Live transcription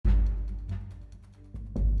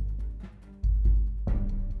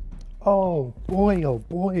Oh boy,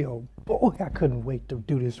 I couldn't wait to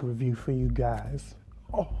do this review for you guys.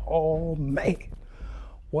 Oh man,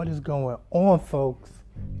 what is going on, folks?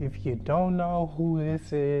 If you don't know who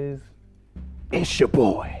this is, it's your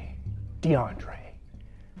boy, DeAndre,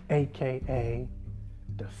 aka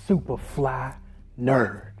the Superfly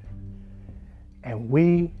Nerd. And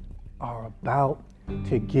we are about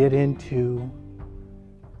to get into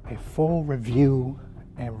a full review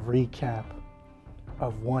and recap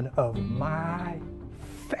of one of my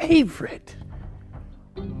favorite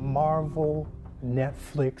Marvel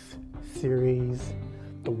Netflix series,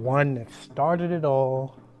 the one that started it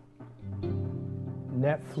all.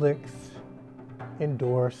 Netflix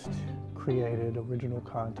endorsed, created, original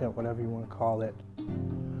content, whatever you want to call it.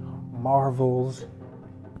 Marvel's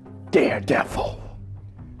Daredevil,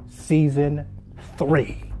 Season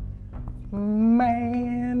 3.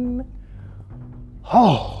 Man.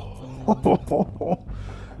 Oh.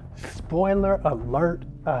 Spoiler alert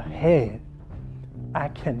ahead. I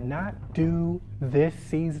cannot do this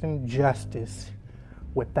season justice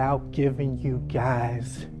without giving you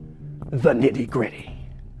guys the nitty gritty.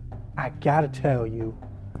 I gotta tell you,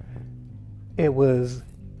 it was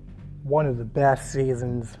one of the best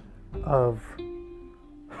seasons of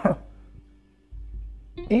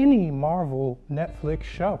any Marvel Netflix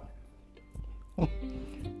show.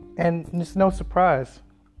 And it's no surprise.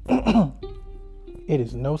 It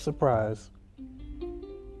is no surprise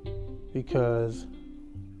because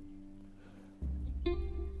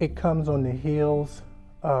it comes on the heels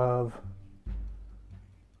of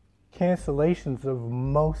cancellations of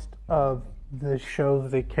most of the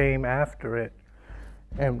shows that came after it.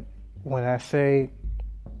 And when I say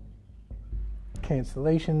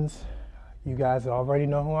cancellations, you guys already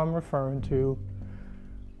know who I'm referring to.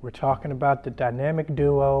 We're talking about the dynamic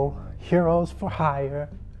duo, Heroes for Hire,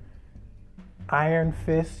 Iron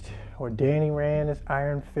Fist, or Danny Rand as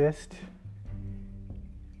Iron Fist,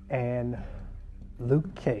 and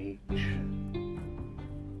Luke Cage.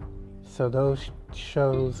 So those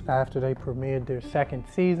shows, after they premiered their second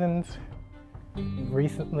seasons,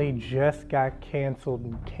 recently just got canceled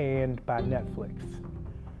and canned by Netflix.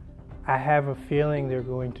 I have a feeling they're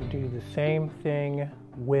going to do the same thing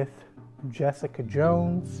with Jessica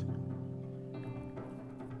Jones.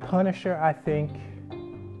 Punisher, I think,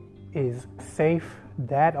 is safe.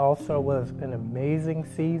 That also was an amazing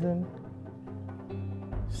season.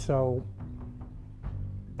 So,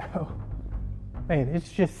 man,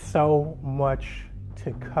 it's just so much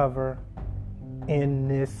to cover in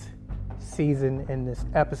this season, in this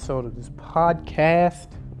episode of this podcast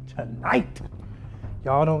tonight.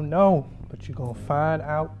 Y'all don't know, but you're gonna find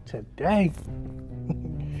out today.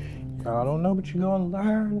 Y'all don't know, but you're gonna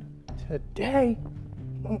learn today.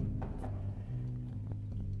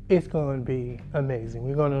 It's gonna be amazing.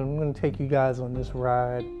 I'm gonna take you guys on this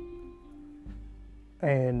ride,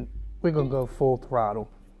 and we're gonna go full throttle.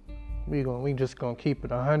 We just gonna keep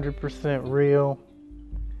it 100% real.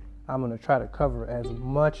 I'm gonna try to cover as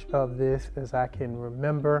much of this as I can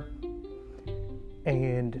remember,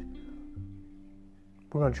 and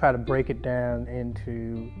we're gonna try to break it down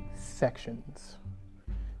into sections,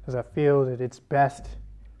 because I feel that it's best,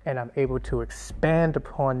 and I'm able to expand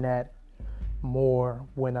upon that more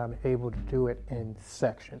when I'm able to do it in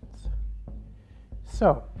sections.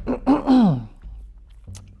 So,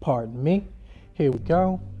 pardon me. Here we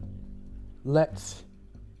go. Let's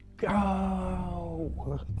go.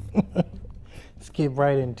 Let's get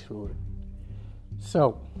right into it.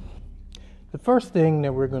 So, the first thing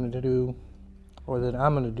that we're going to do, or that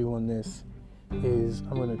I'm going to do on this, is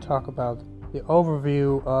I'm going to talk about the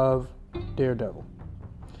overview of Daredevil.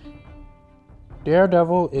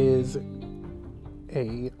 Daredevil is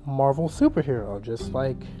a Marvel superhero, just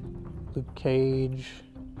like Luke Cage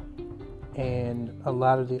and a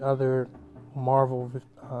lot of the other Marvel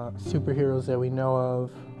superheroes that we know of,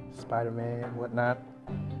 Spider-Man, whatnot.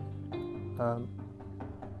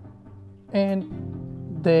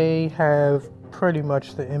 And they have pretty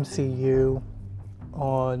much the MCU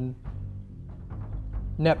on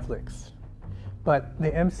Netflix. But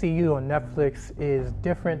the MCU on Netflix is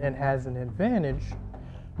different and has an advantage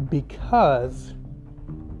because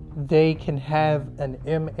they can have an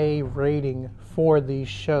MA rating for these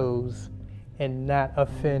shows and not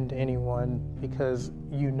offend anyone, because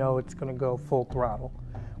you know it's going to go full throttle.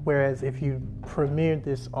 Whereas if you premiered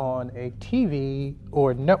this on a TV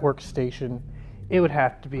or network station, it would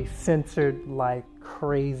have to be censored like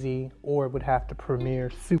crazy, or it would have to premiere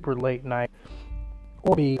super late night,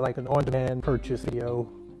 or be like an on-demand purchase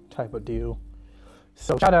video type of deal.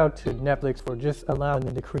 So shout out to Netflix for just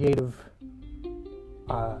allowing the creative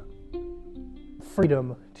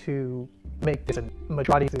freedom to make this a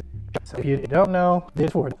majority. So if you don't know,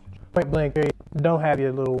 this for point blank, don't have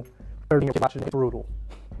your little 30 watching it brutal.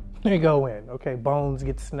 They go in, okay, bones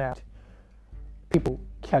get snapped. People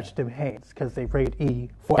catch them hands because they rated E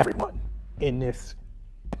for everyone in this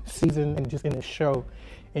season and just in this show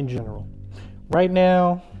in general. Right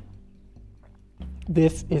now,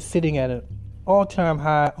 this is sitting at an all-time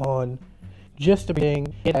high on just the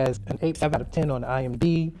beginning. It has an 8.7 out of 10 on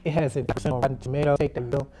IMDb. It has a 8% on Rotten Tomatoes. Take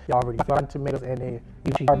that, y'all already got Rotten Tomatoes and a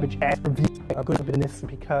usually garbage ass review. I'm going to this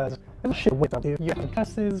because this shit went up. If you have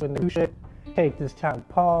cusses when they do shit, take this time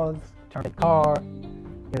to pause, turn the car,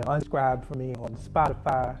 unsubscribe for me on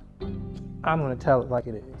Spotify. I'm going to tell it like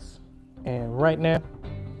it is. And right now,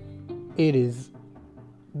 it is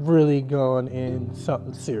really going in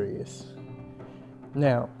something serious.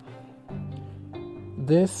 Now,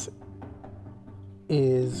 this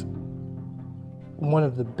is one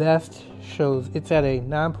of the best shows. It's at a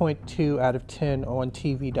 9.2 out of 10 on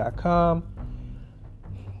TV.com.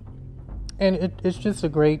 And it's just a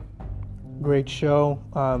great show.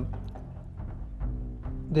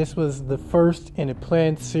 This was the first in a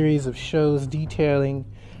planned series of shows detailing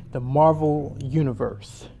the Marvel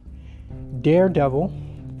Universe. Daredevil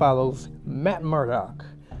follows Matt Murdock,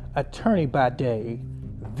 attorney by day,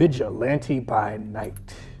 vigilante by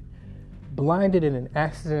night. Blinded in an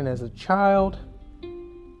accident as a child,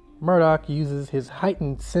 Murdock uses his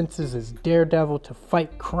heightened senses as Daredevil to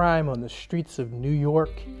fight crime on the streets of New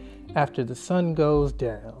York after the sun goes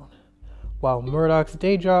down. While Murdock's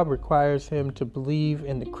day job requires him to believe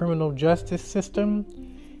in the criminal justice system,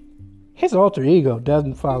 his alter ego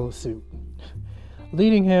doesn't follow suit,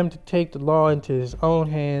 leading him to take the law into his own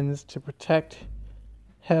hands to protect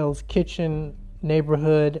Hell's Kitchen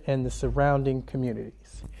neighborhood and the surrounding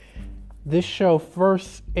communities. This show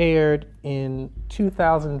first aired in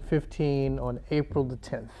 2015 on April the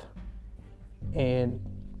 10th. And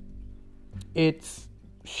it's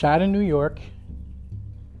shot in New York.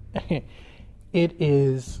 It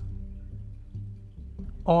is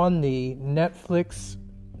on the Netflix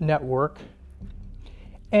network.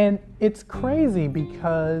 And it's crazy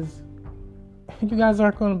because you guys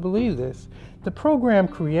aren't going to believe this. The program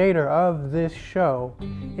creator of this show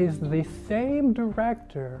is the same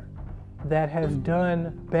director that has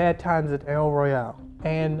done Bad Times at El Royale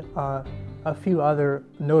and a few other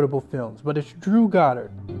notable films. But it's Drew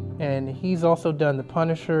Goddard, and he's also done The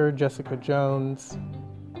Punisher, Jessica Jones,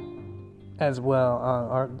 as well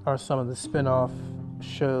are some of the spin-off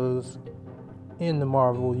shows in the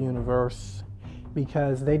Marvel Universe,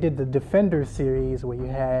 because they did the Defender series where you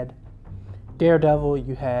had Daredevil,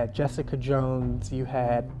 you had Jessica Jones, you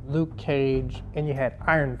had Luke Cage, and you had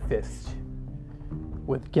Iron Fist,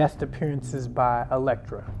 with guest appearances by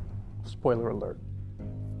Elektra. Spoiler alert.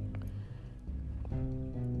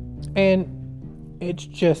 And it's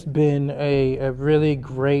just been a really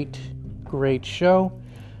great show.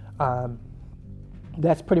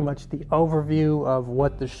 That's pretty much the overview of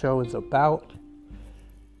what the show is about.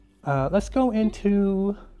 Let's go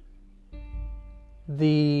into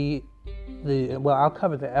I'll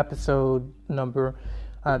cover the episode number.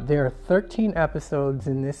 There are 13 episodes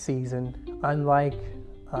in this season, unlike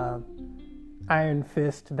Iron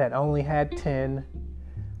Fist that only had 10.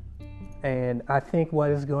 And I think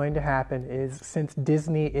what is going to happen is, since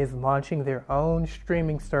Disney is launching their own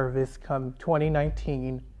streaming service come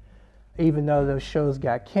 2019, even though those shows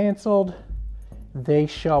got canceled, they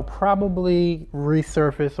shall probably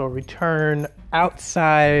resurface or return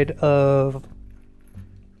outside of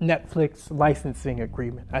Netflix licensing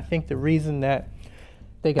agreement. I think the reason that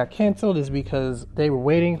they got canceled is because they were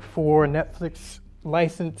waiting for Netflix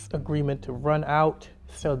license agreement to run out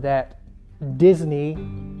so that Disney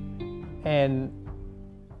and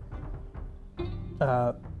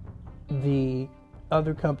the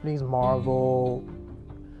other companies, Marvel,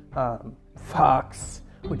 Fox,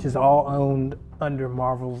 which is all owned under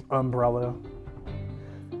Marvel's umbrella,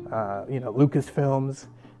 Lucasfilms,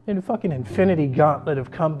 and the fucking infinity gauntlet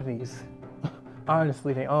of companies.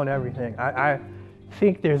 Honestly, they own everything. I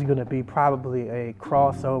think there's going to be probably a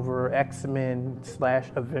crossover X-Men /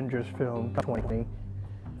 Avengers film 2020.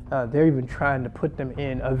 They're even trying to put them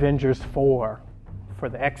in Avengers 4 for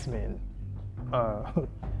the X-Men.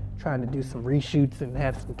 Trying to do some reshoots and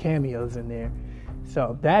have some cameos in there.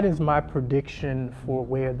 So that is my prediction for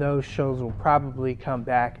where those shows will probably come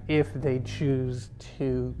back if they choose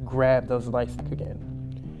to grab those licenses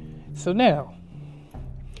again. So now,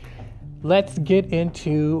 let's get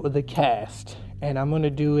into the cast. And I'm going to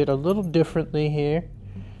do it a little differently here.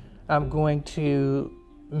 I'm going to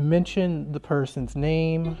mention the person's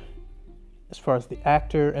name, as far as the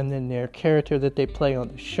actor and then their character that they play on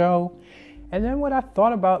the show. And then what I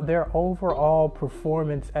thought about their overall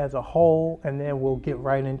performance as a whole, and then we'll get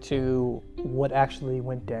right into what actually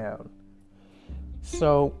went down.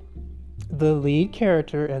 So, the lead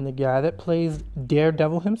character and the guy that plays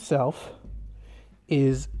Daredevil himself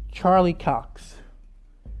is Charlie Cox.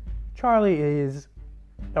 Charlie is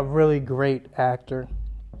a really great actor.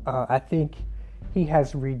 I think he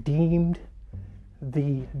has redeemed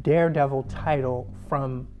the Daredevil title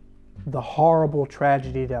from the horrible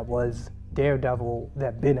tragedy that was Daredevil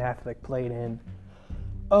that Ben Affleck played in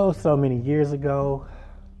so many years ago,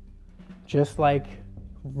 just like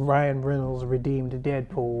Ryan Reynolds redeemed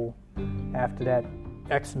Deadpool after that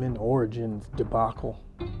X-Men Origins debacle.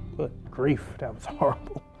 Good grief, that was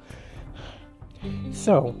horrible.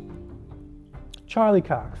 So, Charlie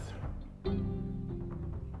Cox,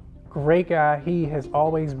 great guy. He has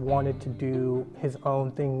always wanted to do his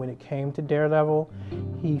own thing when it came to Daredevil.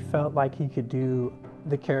 He felt like he could do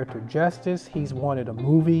the character justice. He's wanted a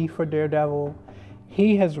movie for Daredevil.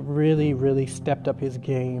 He has really, really stepped up his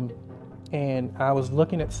game. And I was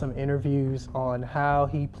looking at some interviews on how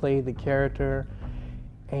he played the character.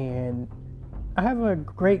 And I have a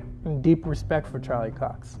great and deep respect for Charlie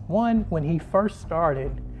Cox. One, when he first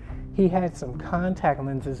started, he had some contact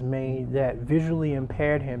lenses made that visually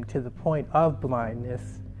impaired him to the point of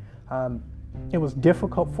blindness. It was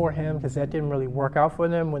difficult for him because that didn't really work out for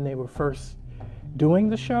them when they were first doing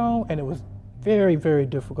the show, and it was very, very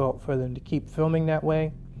difficult for them to keep filming that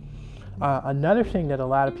way. Another thing that a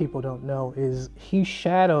lot of people don't know is he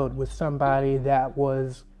shadowed with somebody that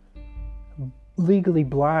was legally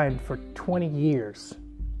blind for 20 years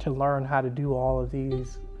to learn how to do all of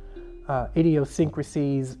these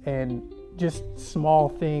idiosyncrasies and just small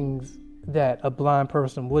things that a blind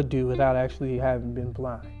person would do without actually having been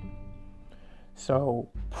blind. So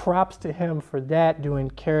props to him for that, doing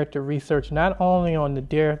character research not only on the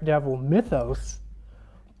Daredevil mythos,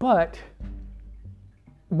 but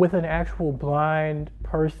with an actual blind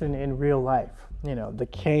person in real life. You know, the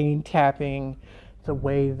cane tapping, the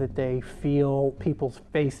way that they feel people's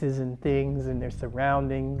faces and things and their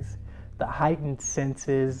surroundings, the heightened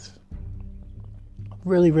senses.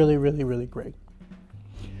 Really, really, really, really great.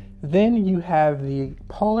 Then you have the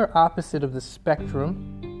polar opposite of the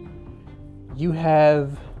spectrum. You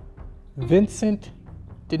have Vincent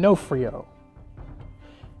D'Onofrio.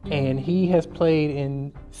 And he has played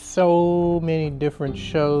in so many different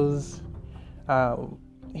shows.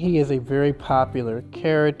 He is a very popular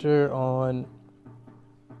character on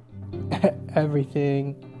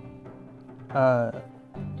everything.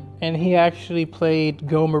 And he actually played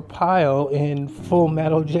Gomer Pyle in Full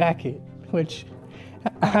Metal Jacket, which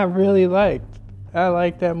I really liked. I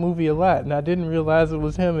liked that movie a lot, and I didn't realize it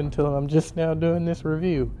was him until I'm just now doing this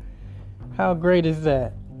review. How great is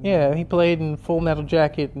that? Yeah, he played in Full Metal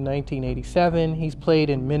Jacket in 1987. He's played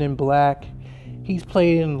in Men in Black. He's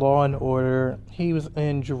played in Law and Order. He was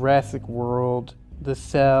in Jurassic World, The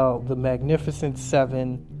Cell, The Magnificent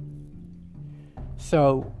Seven.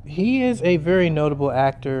 So he is a very notable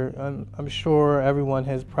actor. I'm sure everyone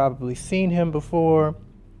has probably seen him before.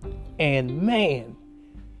 And man,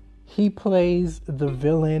 he plays the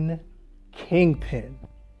villain Kingpin.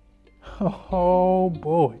 Oh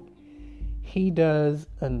boy. He does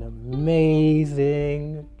an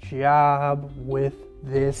amazing job with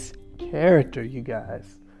this character, you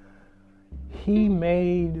guys. He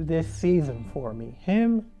made this season for me.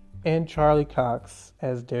 Him and Charlie Cox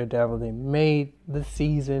as Daredevil, they made the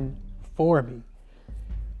season for me.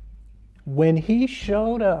 When he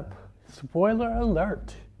showed up, spoiler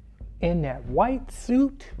alert, in that white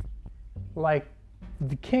suit, like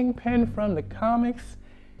the Kingpin from the comics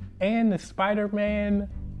and the Spider-Man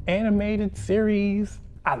animated series,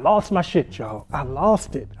 I lost my shit, y'all. I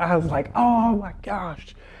lost it. I was like, oh my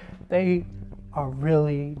gosh. They are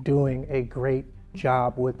really doing a great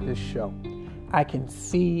job with this show. I can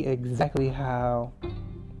see exactly how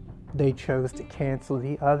they chose to cancel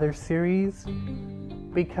the other series,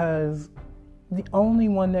 because the only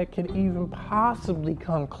one that could even possibly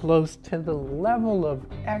come close to the level of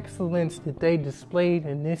excellence that they displayed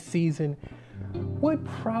in this season would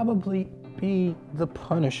probably be The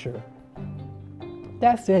Punisher.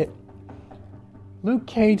 That's it. Luke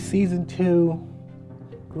Cage season 2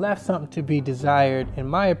 left something to be desired. In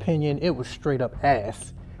my opinion, it was straight up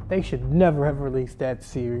ass. They should never have released that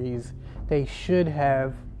series. They should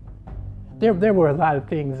have. There were a lot of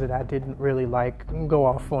things that I didn't really like. Go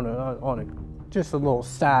off on a just a little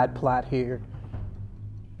side plot here.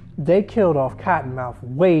 They killed off Cottonmouth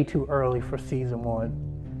way too early for season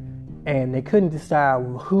 1. And they couldn't decide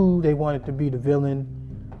who they wanted to be the villain.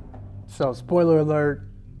 So, spoiler alert,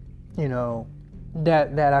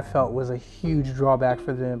 that I felt was a huge drawback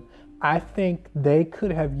for them. I think they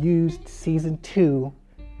could have used season 2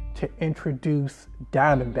 to introduce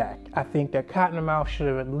Diamondback. I think that Cottonmouth should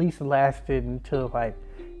have at least lasted until like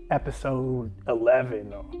episode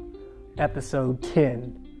 11 or episode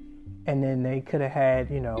 10. And then they could have had,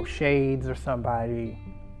 Shades or somebody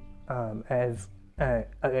as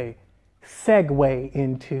a segue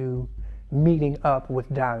into meeting up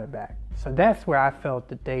with Diamondback. So that's where I felt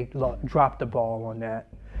that they dropped the ball on that.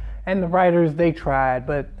 And the writers, they tried,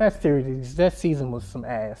 but that season was some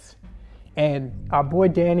ass. And our boy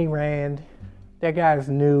Danny Rand, that guy's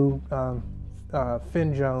new,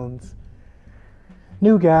 Finn Jones,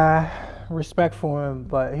 new guy, respect for him,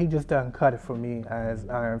 but he just doesn't cut it for me as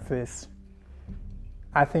Iron Fist.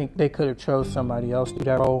 I think they could have chose somebody else to do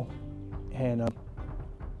that role. And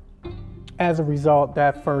as a result,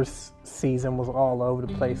 that first season was all over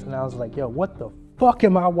the place. And I was like, yo, what the fuck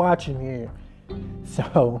am I watching here?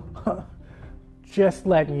 So, just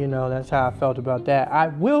letting you know, that's how I felt about that. I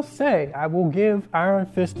will say, I will give Iron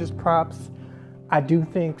Fist his props. I do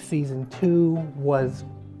think season 2 was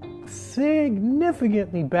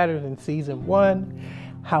significantly better than season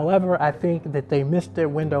 1. However, I think that they missed their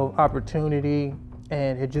window of opportunity,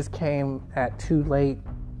 and it just came at too late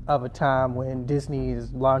of a time when Disney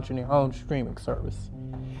is launching their own streaming service.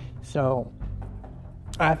 So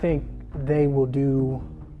I think they will do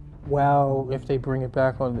well if they bring it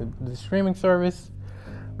back on the streaming service.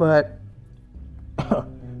 But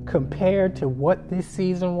compared to what this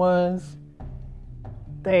season was,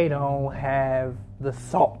 they don't have the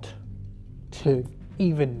salt to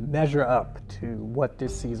even measure up to what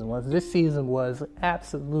this season was. This season was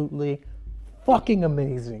absolutely fucking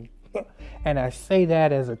amazing. And I say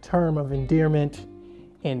that as a term of endearment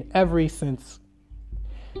in every sense.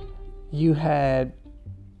 You had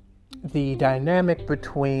the dynamic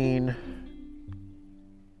between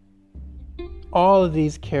all of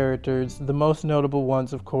these characters. The most notable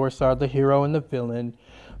ones, of course, are the hero and the villain.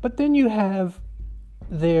 But then you have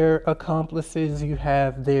their accomplices, you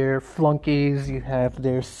have their flunkies, you have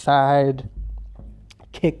their side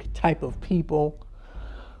kick type of people.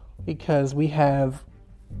 Because we have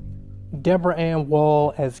Deborah Ann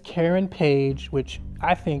Woll as Karen Page, which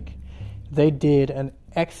I think they did an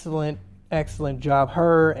excellent job.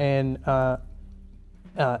 Her and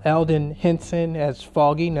Eldon Henson as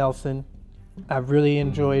Foggy Nelson. I really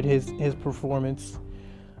enjoyed his performance.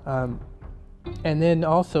 And then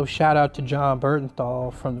also shout out to John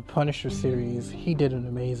Bernthal from the Punisher series. He did an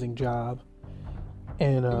amazing job.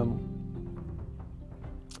 And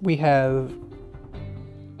we have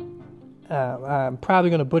I'm probably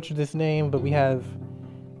going to butcher this name, but we have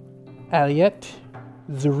Aliette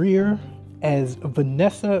Zarir as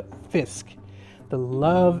Vanessa Fisk, the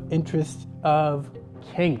love interest of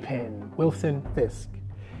Kingpin, Wilson Fisk,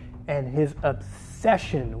 and his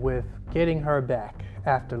obsession with getting her back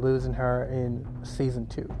after losing her in season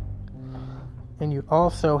 2. And you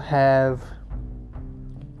also have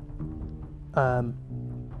the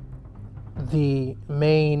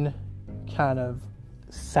main kind of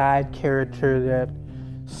side character that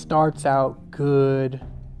starts out good.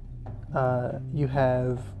 You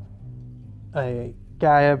have a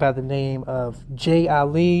guy by the name of Jay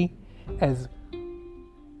Ali as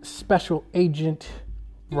Special Agent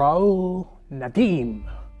Raul Nadim.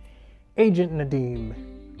 Agent Nadim.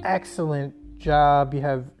 Excellent job. You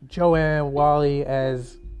have Joanne Wally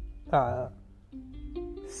as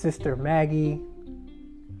Sister Maggie,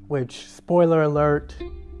 which, spoiler alert,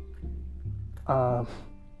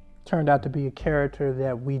 turned out to be a character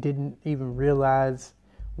that we didn't even realize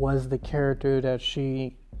was the character that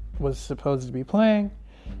she was supposed to be playing.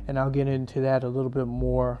 And I'll get into that a little bit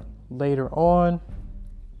more later on.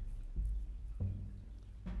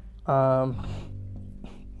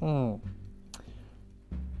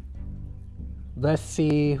 Let's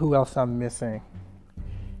see who else I'm missing.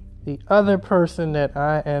 The other person that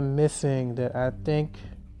I am missing that I think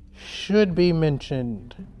should be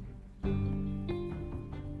mentioned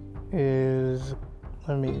is,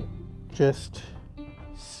 let me just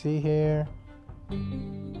see here.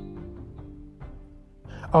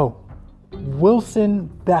 Oh, Wilson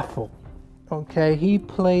Bethel. Okay, he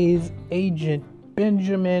plays Agent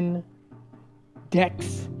Benjamin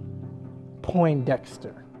Dex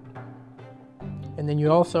Poindexter. And then you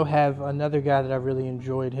also have another guy that I really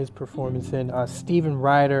enjoyed his performance in, Stephen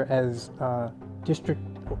Ryder as District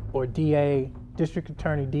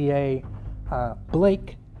Attorney DA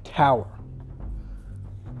Blake Tower.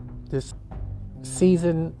 This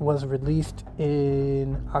season was released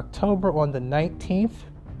in October on the 19th.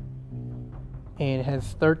 and it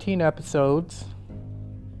has 13 episodes.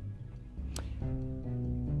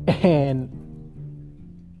 And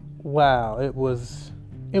wow, it was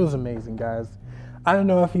amazing, guys. I don't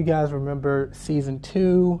know if you guys remember season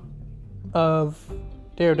 2 of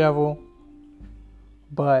Daredevil,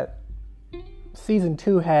 but season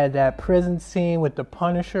 2 had that prison scene with the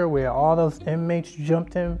Punisher where all those inmates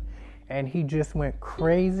jumped him and he just went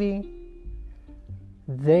crazy.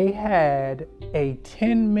 They had a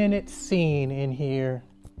 10-minute scene in here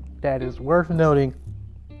that is worth noting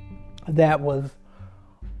that was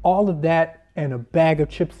all of that and a bag of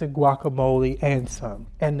chips and guacamole and some.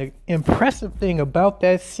 And the impressive thing about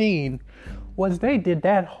that scene was they did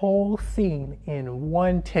that whole scene in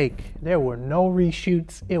one take. There were no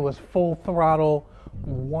reshoots. It was full throttle,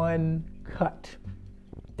 one cut.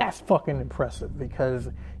 That's fucking impressive because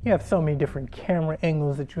you have so many different camera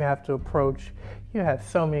angles that you have to approach. You have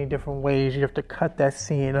so many different ways you have to cut that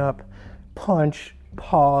scene up. Punch,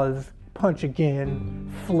 pause, punch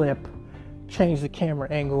again, flip, change the camera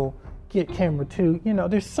angle, get camera 2. You know,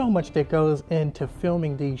 there's so much that goes into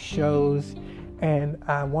filming these shows. And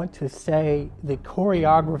I want to say the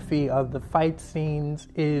choreography of the fight scenes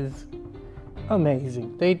is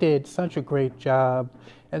amazing. They did such a great job.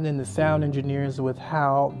 And then the sound engineers with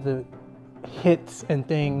how the hits and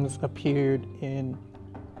things appeared in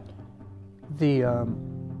the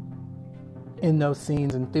in those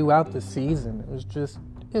scenes and throughout the season.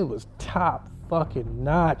 It was top fucking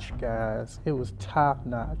notch, guys. It was top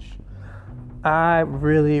notch. I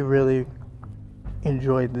really, really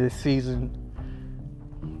enjoyed this season.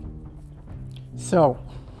 So,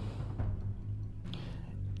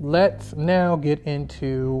 let's now get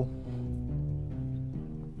into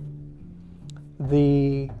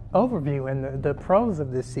the overview and the pros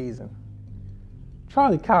of this season.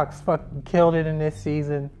 Charlie Cox fucking killed it in this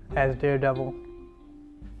season as Daredevil.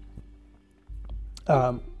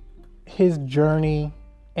 His journey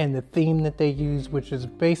and the theme that they use, which is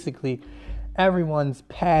basically everyone's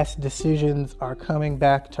past decisions are coming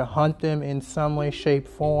back to haunt them in some way, shape,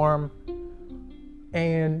 form.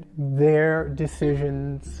 And their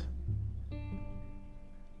decisions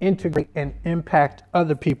integrate and impact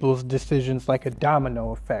other people's decisions like a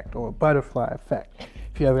domino effect or a butterfly effect.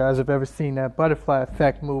 If you guys have ever seen that butterfly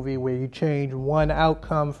effect movie where you change one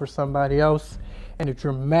outcome for somebody else and it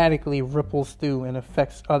dramatically ripples through and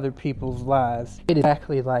affects other people's lives. It is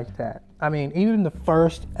exactly like that. I mean, even the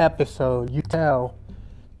first episode, you tell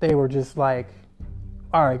they were just like,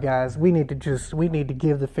 all right, guys, we need to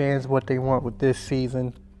give the fans what they want with this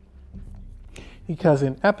season. Because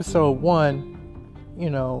in episode 1, you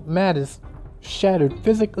know, Matt is shattered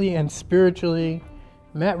physically and spiritually.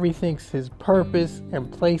 Matt rethinks his purpose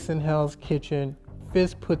and place in Hell's Kitchen.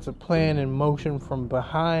 Fisk puts a plan in motion from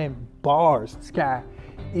behind bars. This guy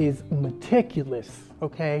is meticulous,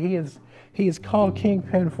 okay? He is called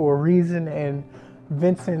Kingpin for a reason, and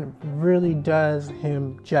Vincent really does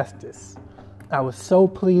him justice. I was so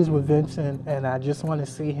pleased with Vincent, and I just want to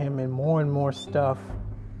see him in more and more stuff.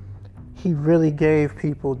 He really gave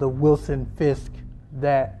people the Wilson Fisk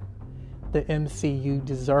that the MCU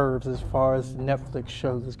deserves as far as Netflix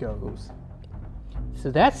shows goes. So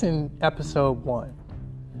that's in episode 1.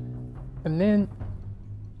 And then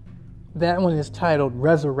that one is titled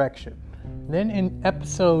Resurrection. Then in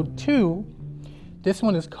episode 2, this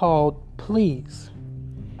one is called Please.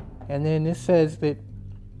 And then it says that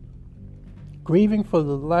grieving for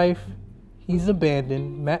the life he's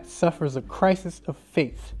abandoned, Matt suffers a crisis of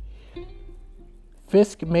faith.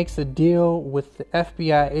 Fisk makes a deal with the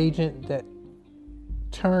FBI agent that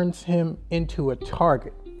turns him into a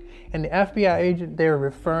target. And the FBI agent they're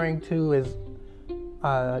referring to is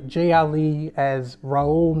Jay Ali as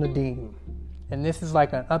Raul Nadim. And this is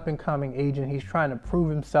like an up-and-coming agent. He's trying to prove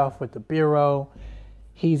himself with the Bureau.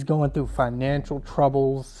 He's going through financial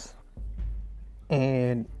troubles.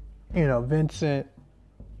 And, you know, Vincent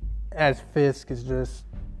as Fisk is just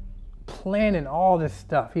planning all this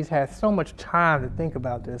stuff. He's had so much time to think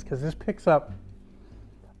about this because this picks up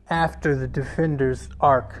after the Defenders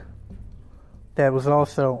arc that was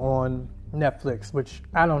also on Netflix, which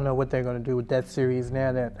I don't know what they're going to do with that series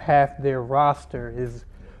now that half their roster is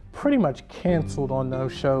pretty much canceled on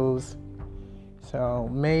those shows. So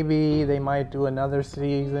maybe they might do another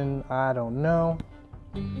season. I don't know.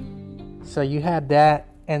 So you had that,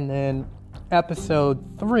 and then episode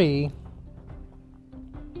 3,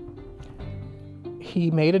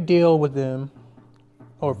 he made a deal with them,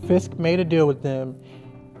 or Fisk made a deal with them,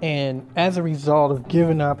 and as a result of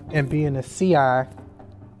giving up and being a CI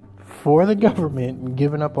for the government and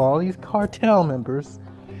giving up all these cartel members,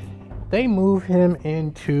 they move him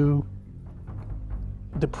into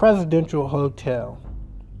the presidential hotel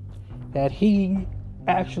that he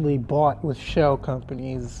actually bought with shell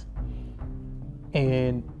companies,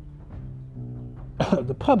 and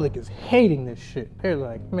the public is hating this shit. They're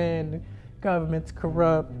like, man, the government's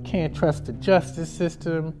corrupt, can't trust the justice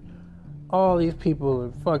system, all these people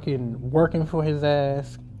are fucking working for his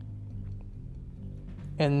ass.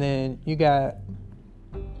 And then you got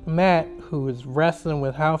Matt, who is wrestling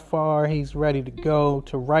with how far he's ready to go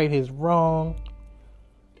to right his wrong.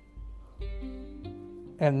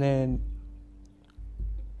 And then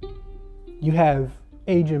you have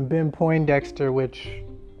Agent Ben Poindexter, which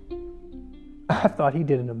I thought he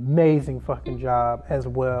did an amazing fucking job as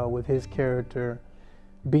well with his character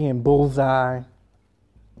being Bullseye.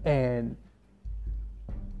 And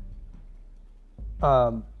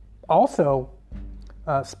also,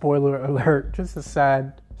 spoiler alert, just a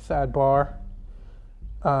sidebar.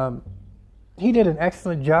 He did an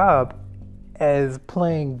excellent job as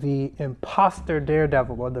playing the imposter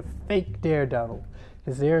Daredevil, or the fake Daredevil.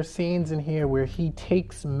 Because there are scenes in here where he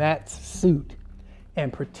takes Matt's suit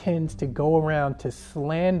and pretends to go around to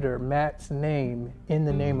slander Matt's name in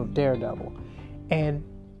the name of Daredevil. And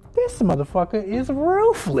this motherfucker is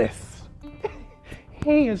ruthless.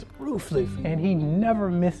 He is ruthless, and he never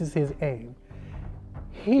misses his aim.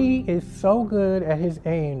 He is so good at his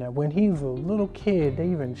aim that when he was a little kid, they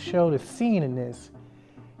even showed a scene in this.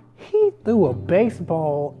 He threw a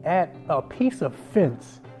baseball at a piece of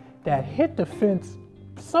fence that hit the fence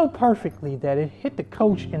so perfectly that it hit the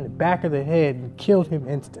coach in the back of the head and killed him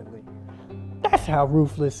instantly. That's how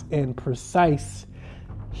ruthless and precise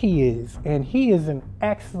he is. And he is an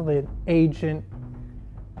excellent agent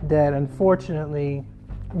that, unfortunately,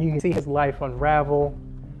 you can see his life unravel.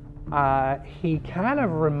 He kind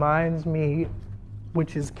of reminds me,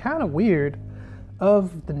 which is kind of weird,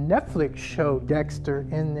 of the Netflix show Dexter,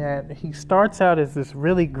 in that he starts out as this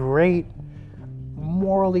really great,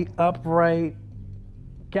 morally upright,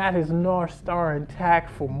 got his North Star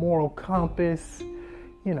intact for moral compass.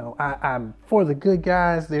 You know, I'm for the good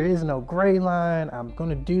guys, there is no gray line, I'm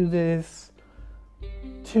gonna do this.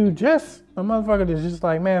 To just a motherfucker that's just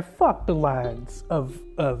like, man, fuck the lines of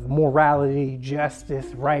morality, justice,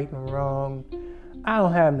 right and wrong. I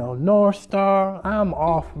don't have no North Star. I'm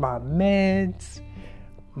off my meds.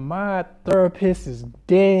 My therapist is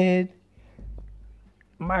dead.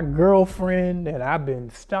 My girlfriend that I've been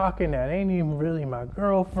stalking, that ain't even really my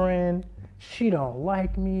girlfriend, she don't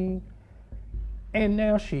like me. And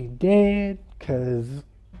now she dead because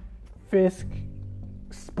Fisk,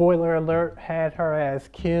 spoiler alert, had her ass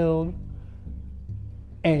killed.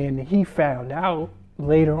 And he found out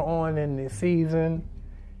later on in the season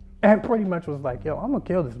and pretty much was like, yo, I'm gonna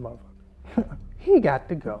kill this motherfucker. He got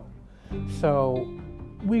to go. So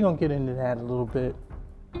we're gonna get into that a little bit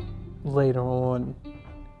later on.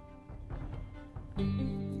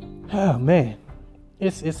 Oh man,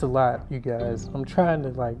 it's a lot, you guys. I'm trying to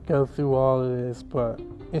like go through all of this, but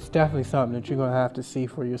it's definitely something that you're gonna have to see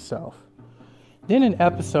for yourself. Then in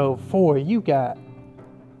episode 4, you got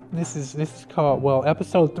this is called, well,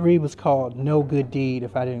 episode 3 was called No Good Deed,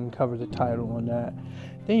 if I didn't cover the title on that.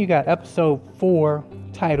 Then you got episode 4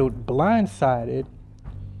 titled Blindsided,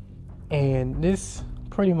 and this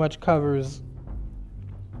pretty much covers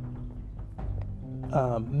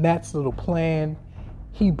Matt's little plan.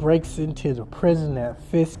 He breaks into the prison that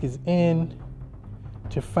Fisk is in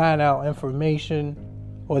to find out information,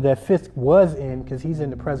 or that Fisk was in, because he's in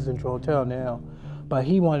the presidential hotel now. But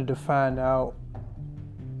he wanted to find out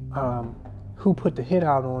who put the hit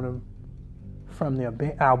out on him from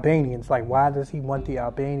the Albanians. Like, why does he want the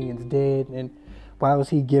Albanians dead? And why was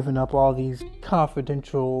he giving up all these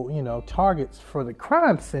confidential, targets for the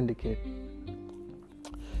crime syndicate?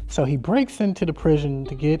 So he breaks into the prison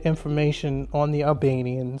to get information on the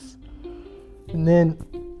Albanians. And then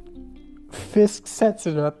Fisk sets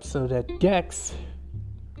it up so that Dex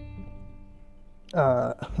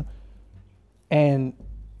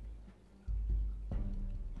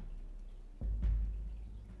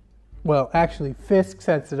Fisk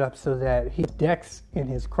sets it up so that he Dex in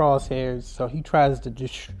his crosshairs, so he tries to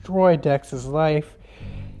destroy Dex's life.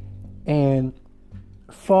 And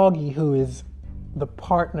Foggy, who is the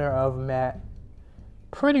partner of Matt,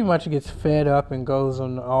 pretty much gets fed up and goes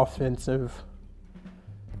on the offensive.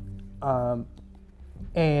 And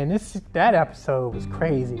that episode was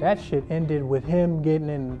crazy. That shit ended with him getting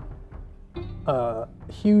in a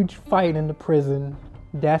huge fight in the prison.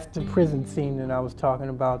 That's the prison scene that I was talking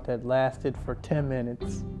about that lasted for 10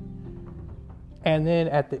 minutes. And then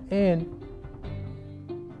at the end,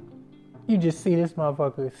 you just see this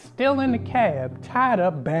motherfucker still in the cab, tied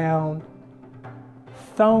up, bound,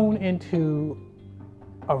 thrown into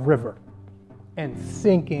a river and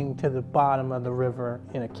sinking to the bottom of the river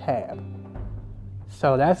in a cab.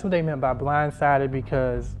 So that's what they meant by blindsided,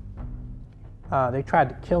 because they tried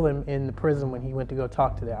to kill him in the prison when he went to go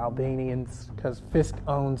talk to the Albanians, because Fisk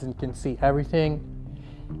owns and can see everything.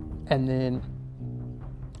 And then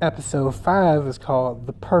episode 5 is called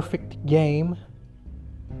The Perfect Game.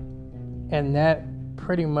 And that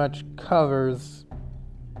pretty much covers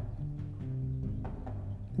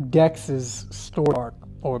Dex's story arc,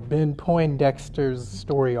 or Ben Poindexter's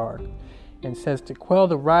story arc, and says to quell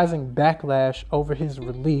the rising backlash over his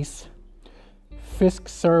release, Fisk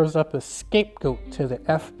serves up a scapegoat to the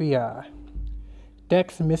FBI.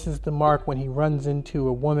 Dex misses the mark when he runs into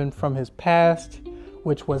a woman from his past,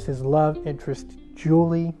 which was his love interest,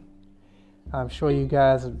 Julie. I'm sure you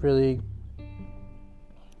guys really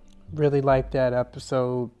liked that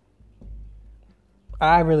episode.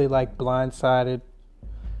 I really like Blindsided.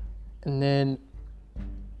 And then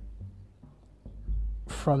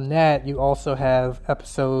from that, you also have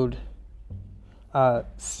episode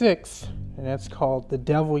 6, and that's called The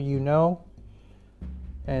Devil You Know.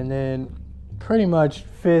 And then pretty much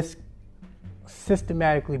Fisk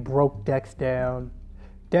systematically broke Dex down.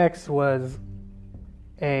 Dex was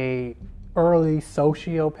a early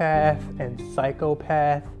sociopath and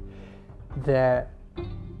psychopath that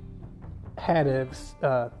had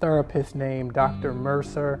a therapist named Dr.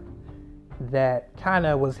 Mercer that kind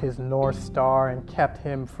of was his North Star and kept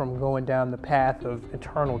him from going down the path of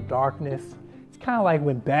eternal darkness. It's kind of like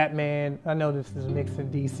when Batman, I know this is mixing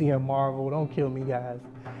DC and Marvel, don't kill me guys.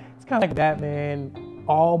 It's kind of like Batman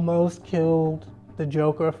almost killed the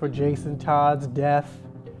Joker for Jason Todd's death,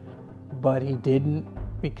 but he didn't,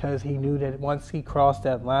 because he knew that once he crossed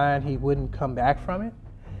that line, he wouldn't come back from it.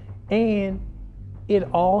 And it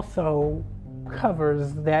also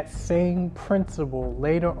covers that same principle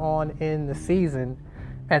later on in the season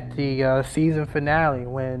at the season finale,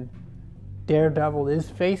 when Daredevil is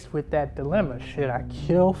faced with that dilemma. Should I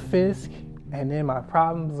kill Fisk and then my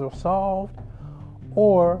problems are solved?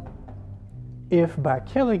 Or if by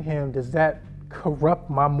killing him, does that corrupt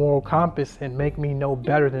my moral compass and make me no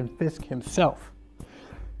better than Fisk himself?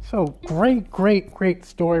 So great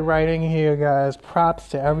story writing here, guys. Props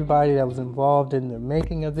to everybody that was involved in the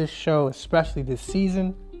making of this show, especially this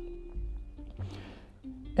season.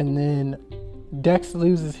 And then Dex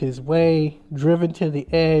loses his way, driven to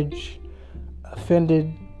the edge,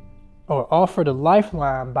 offended or offered a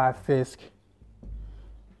lifeline by Fisk.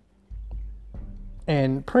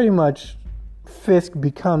 And pretty much Fisk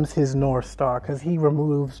becomes his North Star, because he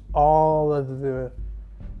removes all of the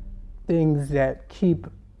things that keep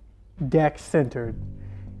Dex centered,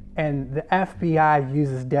 and the FBI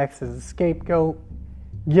uses Dex as a scapegoat,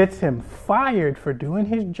 gets him fired for doing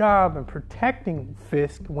his job and protecting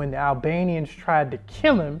Fisk when the Albanians tried to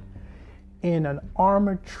kill him in an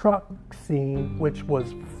armored truck scene, which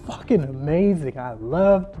was fucking amazing. I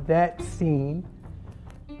loved that scene,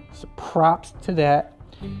 so props to that.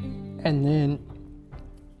 And then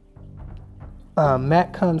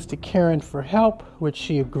Matt comes to Karen for help, which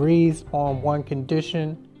she agrees on one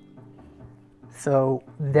condition. So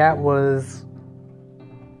that was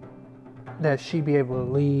that she be able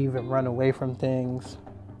to leave and run away from things.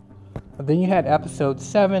 But then you had episode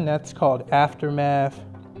 7, that's called Aftermath.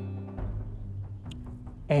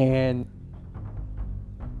 And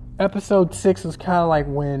episode 6 was kind of like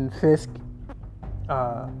when Fisk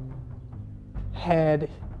had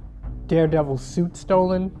Daredevil's suit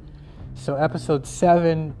stolen. So episode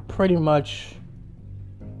 7 pretty much...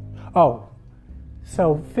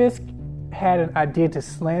 So Fisk had an idea to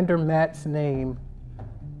slander Matt's name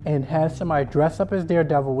and have somebody dress up as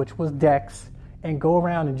Daredevil, which was Dex, and go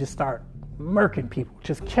around and just start murking people,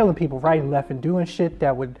 just killing people right and left, and doing shit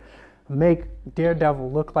that would make Daredevil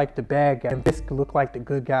look like the bad guy and Fisk look like the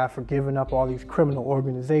good guy for giving up all these criminal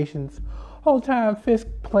organizations. Whole time Fisk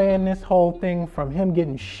planned this whole thing, from him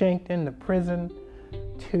getting shanked in the prison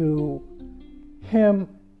to him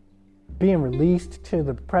being released to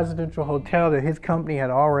the presidential hotel that his company had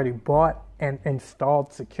already bought and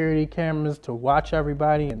installed security cameras to watch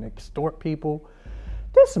everybody and extort people.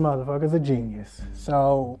 This motherfucker's a genius.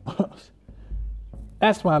 So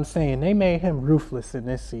that's why I'm saying they made him ruthless in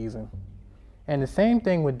this season. And the same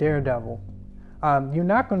thing with Daredevil. You're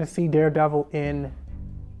not going to see Daredevil in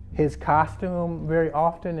his costume very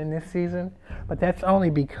often in this season, but that's only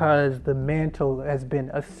because the mantle has been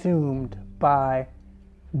assumed by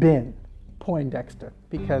Ben Poindexter,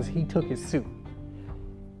 because he took his suit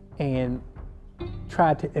and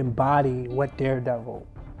tried to embody what Daredevil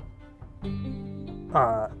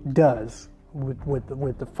does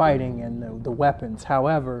with the fighting and the weapons.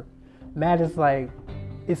 However, Matt is like,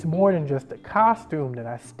 it's more than just a costume that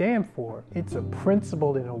I stand for. It's a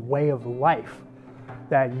principle and a way of life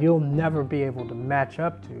that you'll never be able to match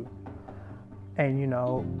up to. And, you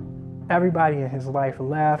know, everybody in his life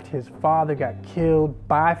left. His father got killed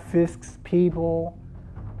by Fisk's people.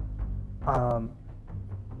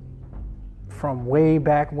 From way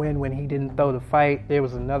back when he didn't throw the fight, there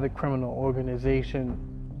was another criminal organization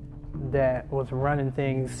that was running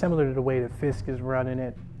things similar to the way that Fisk is running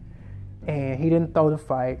it. And he didn't throw the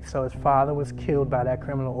fight, so his father was killed by that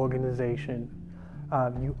criminal organization.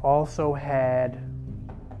 You also had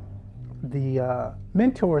the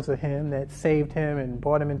mentors of him that saved him and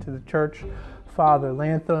brought him into the church, Father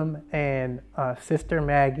Lantham and Sister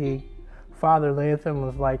Maggie. Father Lantham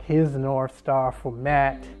was like his North Star for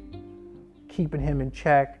Matt, keeping him in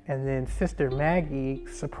check. And then Sister Maggie,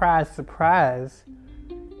 surprise, surprise,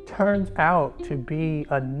 turns out to be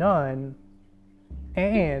a nun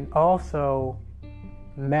and also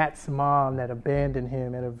Matt's mom that abandoned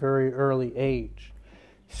him at a very early age.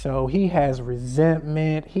 So he has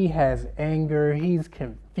resentment, he has anger, he's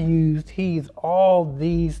confused, he's all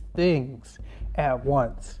these things at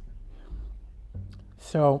once.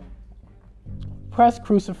 So press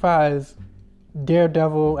crucifies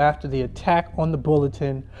Daredevil after the attack on the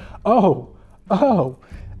bulletin. Oh,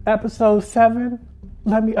 episode 7.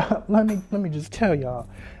 Let me just tell y'all.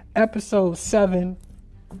 Episode 7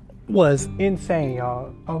 was insane,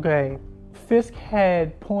 y'all. Okay, Fisk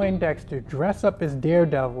had Poindexter dress up as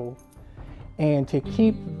Daredevil, and to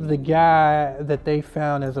keep the guy that they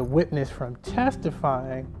found as a witness from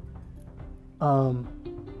testifying,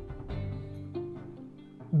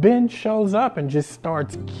 Ben shows up and just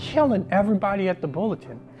starts killing everybody at the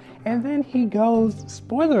bulletin. And then he goes,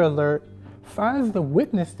 spoiler alert, finds the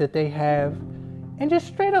witness that they have and just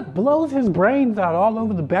straight up blows his brains out all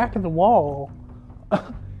over the back of the wall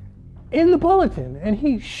in the bulletin. And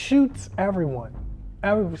he shoots everyone.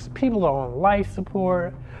 People are on life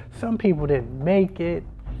support. Some people didn't make it.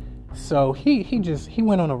 So he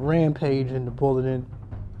went on a rampage in the bulletin.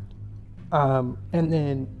 And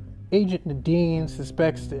then Agent Nadine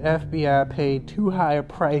suspects the FBI paid too high a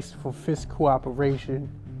price for Fisk cooperation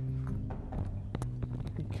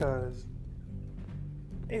because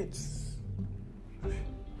it's...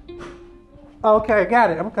 Okay,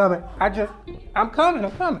 got it. I'm coming.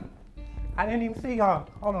 I'm coming. I didn't even see y'all.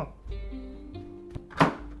 Hold on.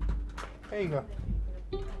 There you go.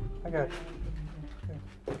 I got it.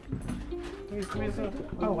 Okay.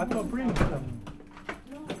 Oh, I thought Brandon was coming.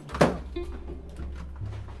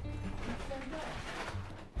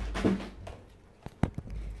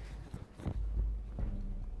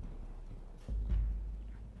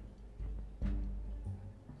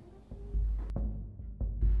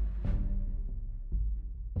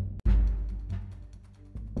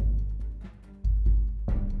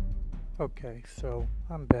 Okay, so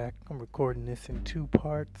I'm back. I'm recording this in 2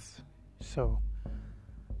 parts. So,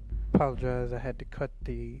 apologize, I had to cut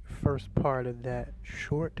the first part of that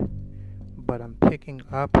short, but I'm picking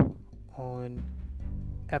up on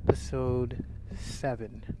episode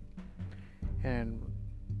 7. And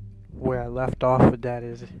where I left off with that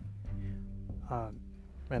is,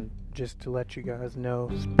 and just to let you guys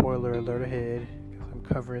know, spoiler alert ahead, because I'm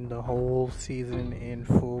covering the whole season in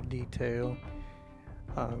full detail.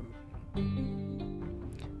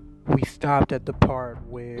 We stopped at the part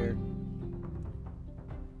where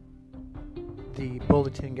the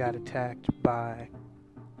bulletin got attacked by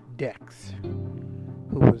Dex,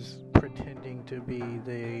 who was pretending to be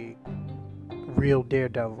the real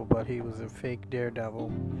Daredevil, but he was a fake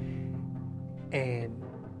Daredevil. And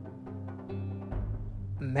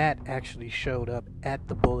Matt actually showed up at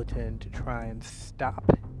the bulletin to try and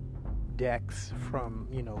stop Dex from,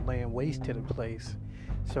 laying waste to the place.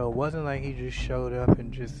 So it wasn't like he just showed up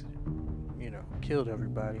and just, killed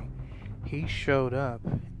everybody. He showed up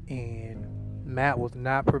and Matt was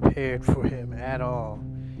not prepared for him at all,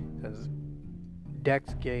 because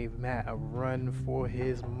Dex gave Matt a run for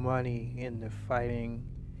his money in the fighting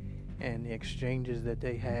and the exchanges that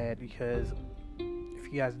they had, because if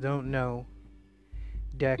you guys don't know,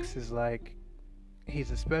 Dex is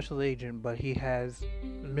he's a special agent, but he has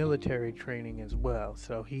military training as well.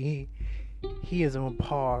 So he is on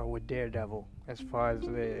par with Daredevil as far as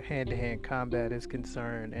the hand-to-hand combat is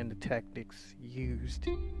concerned and the tactics used.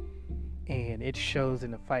 And it shows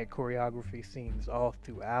in the fight choreography scenes all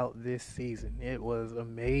throughout this season. It was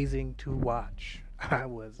amazing to watch. I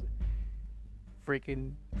was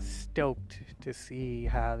freaking stoked to see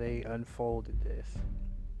how they unfolded this.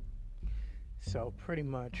 So pretty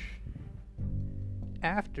much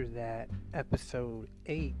after that, episode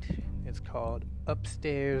 8 is called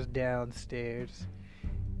Upstairs, Downstairs.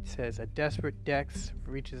 It says a desperate Dex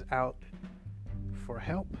reaches out for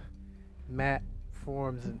help. Matt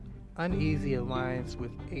forms an uneasy alliance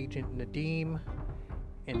with Agent Nadim,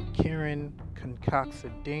 and Karen concocts a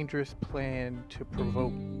dangerous plan to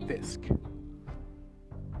provoke Fisk.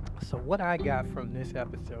 So what I got from this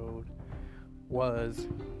episode was,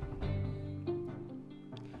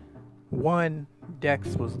 one,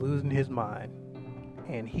 Dex was losing his mind,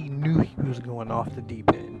 and he knew he was going off the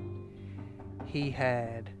deep end. He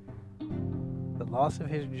had the loss of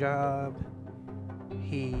his job.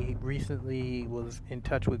 He recently was in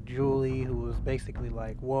touch with Julie, who was basically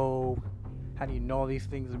like, whoa, how do you know all these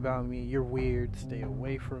things about me? You're weird. Stay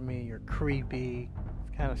away from me. You're creepy.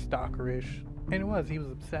 It's kind of stalkerish. And he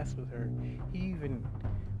was obsessed with her. He even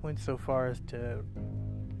went so far as to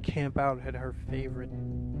camp out at her favorite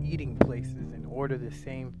eating places and order the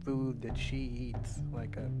same food that she eats,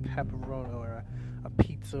 like a pepperoni or a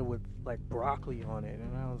pizza with like broccoli on it.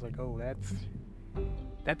 And I was like, oh,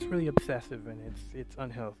 that's really obsessive, and it's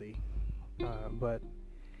unhealthy. But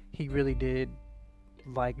he really did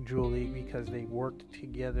like Julie because they worked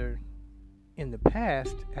together in the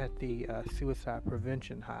past at the suicide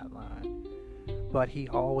prevention hotline. But he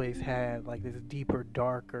always had like this deeper,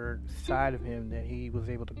 darker side of him that he was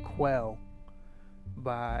able to quell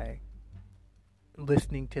by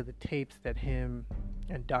listening to the tapes that him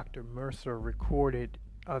and Dr. Mercer recorded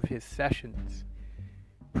of his sessions.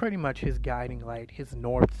 Pretty much his guiding light, his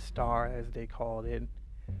North Star, as they called it.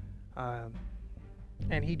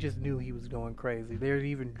 And he just knew he was going crazy. There's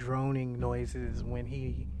even droning noises when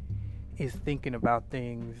he is thinking about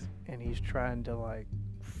things and he's trying to like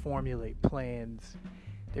formulate plans.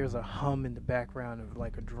 There's a hum in the background of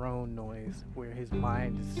like a drone noise where his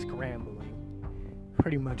mind is scrambling,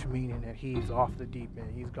 pretty much meaning that he's off the deep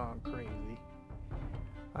end. He's gone crazy.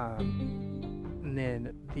 And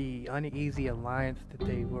then the uneasy alliance that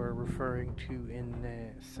they were referring to in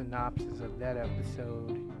the synopsis of that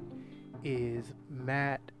episode is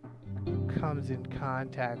Matt comes in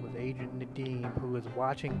contact with Agent Nadim, who is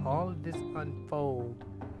watching all of this unfold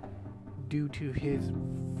due to his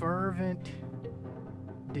fervent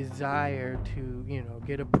desire to,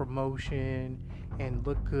 get a promotion and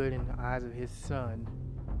look good in the eyes of his son.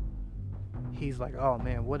 He's like, oh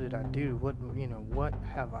man, what did I do? What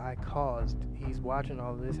have I caused? He's watching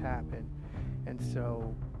all this happen. And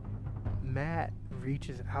so Matt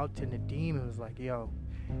reaches out to Nadim and was like, yo,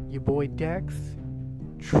 your boy Dex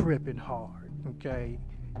tripping hard, okay?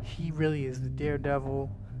 He really is the Daredevil.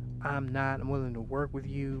 I'm not. I'm willing to work with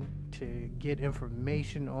you to get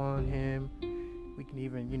information on him. We can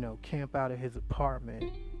even, camp out at his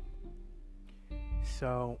apartment.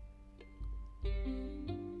 So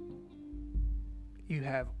you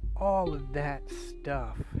have all of that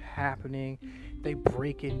stuff happening. They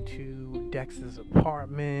break into Dex's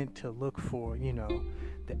apartment to look for,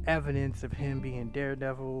 the evidence of him being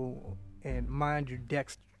Daredevil. And mind you,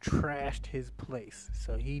 Dex trashed his place.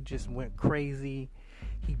 So he just went crazy.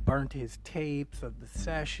 He burnt his tapes of the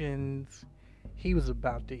sessions. He was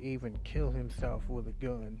about to even kill himself with a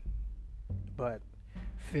gun. But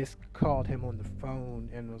Fisk called him on the phone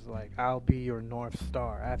and was like, I'll be your North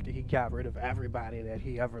Star, after he got rid of everybody that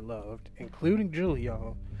he ever loved, including Julie,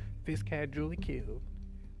 y'all. Fisk had Julie killed,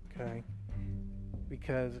 okay?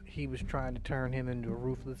 Because he was trying to turn him into a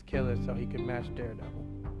ruthless killer so he could match Daredevil.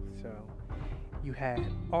 So you had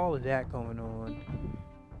all of that going on.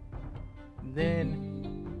 Then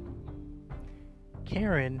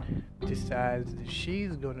Karen decides that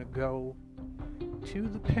she's going to go to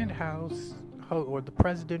the penthouse or the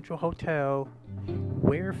presidential hotel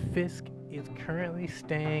where Fisk is currently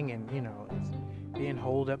staying, and is being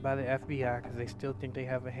holed up by the FBI because they still think they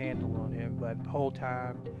have a handle on him. But the whole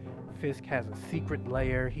time, Fisk has a secret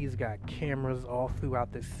lair. He's got cameras all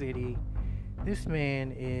throughout the city. This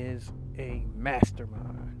man is a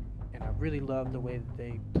mastermind, and I really love the way that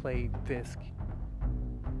they played Fisk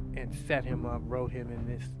and set him up, wrote him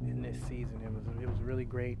in this season. It was really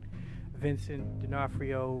great. Vincent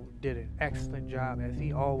D'Onofrio did an excellent job, as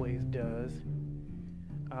he always does,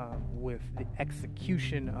 with the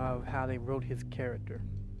execution of how they wrote his character.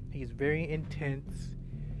 He's very intense.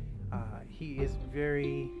 He is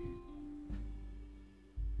very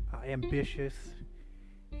ambitious.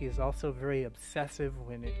 He is also very obsessive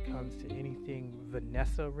when it comes to anything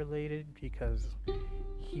Vanessa related, because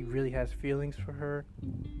he really has feelings for her,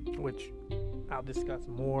 which I'll discuss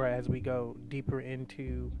more as we go deeper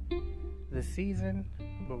into the season.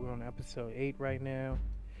 But we're on episode 8 right now.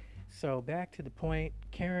 So back to the point,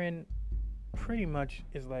 Karen pretty much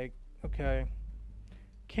is like, okay,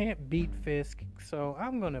 can't beat Fisk, so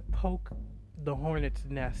I'm gonna poke the hornet's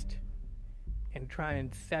nest and try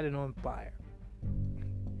and set it on fire.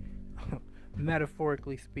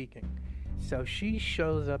 Metaphorically speaking. So she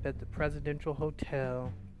shows up at the presidential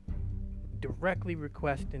hotel directly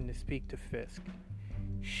requesting to speak to Fisk.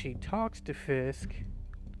 She talks to Fisk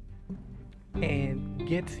and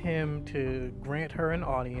gets him to grant her an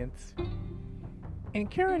audience. And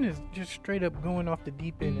Karen is just straight up going off the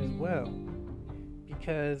deep end as well,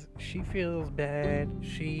 because she feels bad.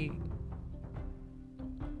 She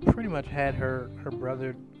pretty much had her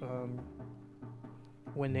brother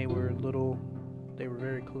when they were little. They were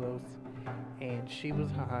very close, and she was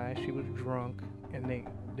high, she was drunk, and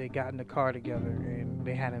they got in the car together, and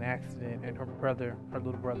they had an accident, and her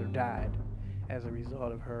little brother died as a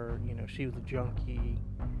result of her. She was a junkie,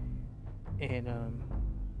 and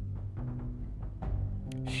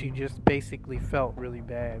she just basically felt really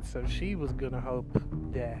bad. So she was gonna hope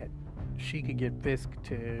that she could get Fisk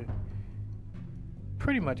to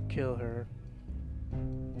pretty much kill her.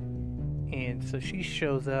 And so she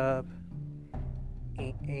shows up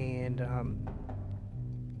and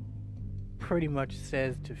pretty much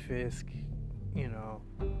says to Fisk, you're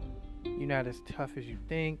not as tough as you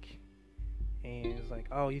think. And it's like,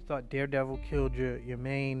 oh, you thought Daredevil killed your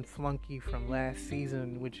main flunky from last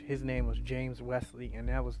season, which his name was James Wesley, and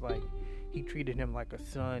that was like, he treated him like a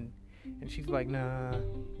son. And she's like, nah,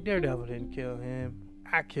 Daredevil didn't kill him,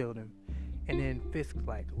 I killed him. And then Fisk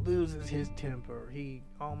like loses his temper. He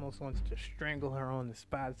almost wants to strangle her on the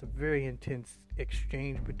spot. It's a very intense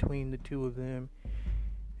exchange between the two of them.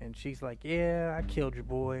 And she's like, yeah, I killed your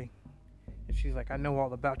boy. And she's like, I know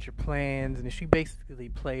all about your plans. And she basically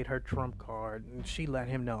played her trump card. And she let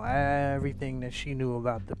him know everything that she knew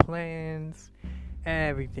about the plans,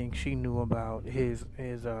 everything she knew about his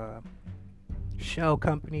shell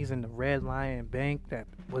companies and the Red Lion Bank that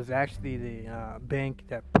was actually the bank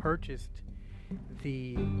that purchased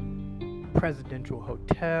the presidential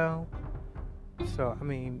hotel. So, I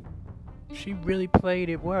mean, she really played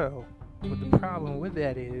it well. But the problem with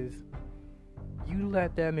that is, you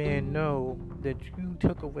let that man know that you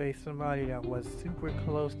took away somebody that was super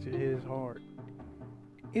close to his heart.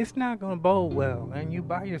 It's not going to bode well. And you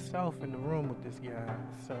by yourself in the room with this guy.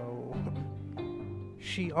 So,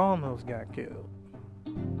 she almost got killed.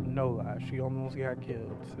 No lie, she almost got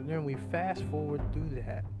killed. So then we fast forward through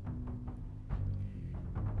that.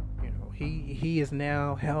 He is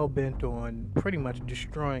now hell-bent on pretty much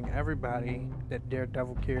destroying everybody that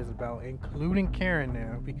Daredevil cares about, including Karen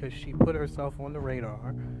now, because she put herself on the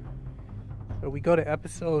radar. So we go to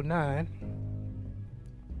episode 9,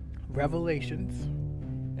 Revelations,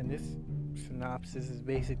 and this synopsis is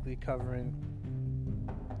basically covering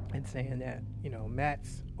and saying that,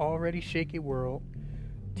 Matt's already shaky world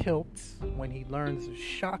tilts when he learns a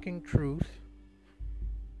shocking truth.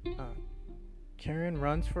 Karen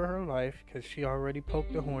runs for her life because she already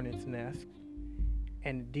poked the hornet's nest,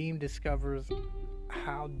 and Dean discovers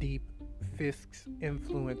how deep Fisk's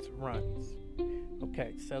influence runs.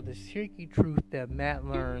 Okay, so the shaky truth that Matt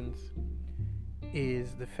learns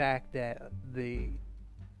is the fact that the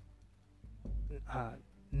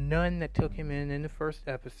nun that took him in the first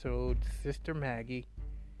episode, Sister Maggie,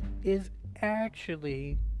 is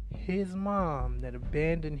actually his mom that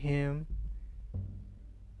abandoned him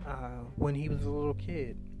when he was a little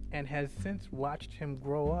kid, and has since watched him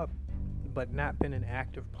grow up but not been an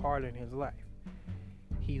active part in his life.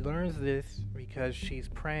 He learns this because she's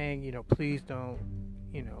praying, please don't,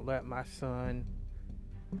 let my son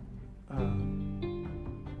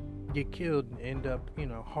get killed and end up,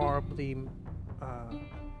 horribly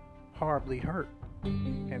hurt.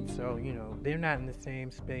 And so, they're not in the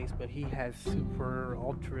same space, but he has super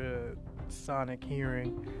ultra sonic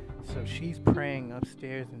hearing. So she's praying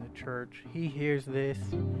upstairs in the church. He hears this.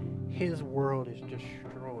 His world is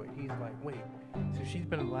destroyed. He's like, wait, so she's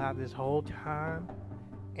been alive this whole time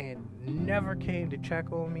and never came to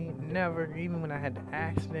check on me? Never, even when I had the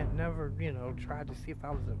accident, never, tried to see if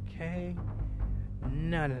I was okay?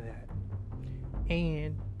 None of that.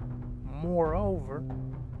 And moreover,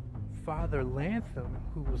 Father Lantham,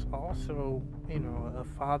 who was also, a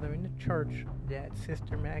father in the church that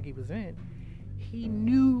Sister Maggie was in, he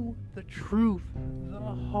knew the truth the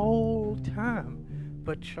whole time,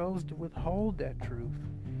 but chose to withhold that truth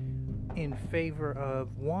in favor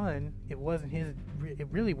of one. It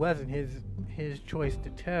really wasn't his choice to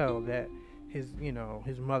tell that his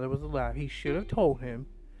mother was alive. He should have told him,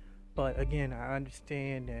 but again, I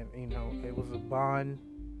understand that it was a bond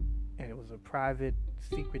and it was a private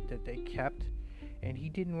secret that they kept, and he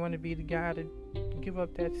didn't want to be the guy to give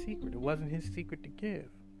up that secret. It wasn't his secret to give.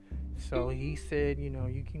 So he said,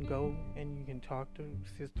 you can go and you can talk to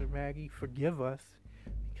Sister Maggie, forgive us,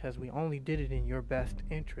 because we only did it in your best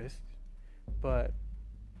interest. But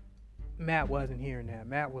Matt wasn't hearing that.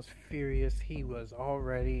 Matt was furious. He was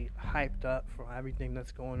already hyped up for everything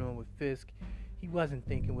that's going on with Fisk. He wasn't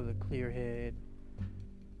thinking with a clear head.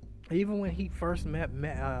 Even when he first met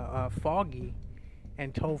Foggy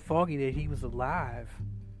and told Foggy that he was alive,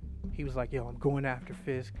 he was like, yo, I'm going after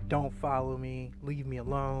Fisk. Don't follow me. Leave me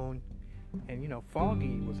alone. And,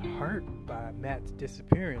 Foggy was hurt by Matt's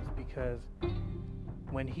disappearance because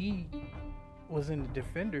when he was in the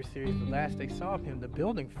Defender series, the last they saw of him, the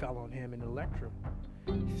building fell on him in Electrum.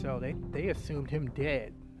 So they assumed him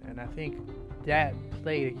dead. And I think that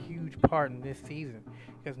played a huge part in this season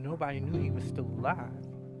because nobody knew he was still alive.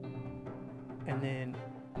 And then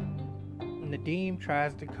Nadeem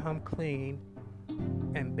tries to come clean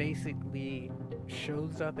and basically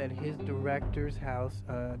shows up at his director's house,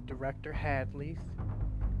 Director Hadley's,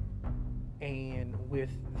 and with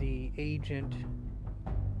the agent,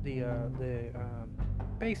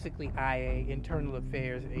 basically IA, Internal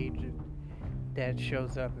Affairs agent, that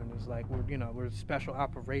shows up and is like, we're special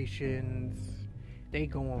operations. They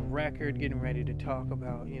go on record getting ready to talk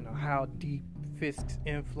about, how deep Fisk's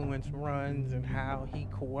influence runs and how he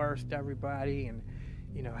coerced everybody and,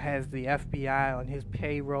 has the FBI on his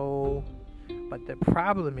payroll. But the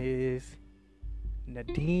problem is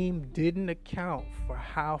Nadeem didn't account for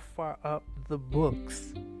how far up the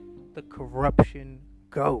books the corruption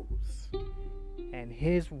goes. And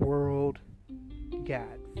his world got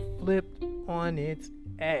flipped on its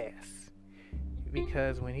ass.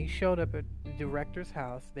 Because when he showed up at the director's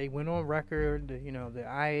house, they went on record, the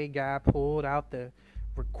IA guy pulled out the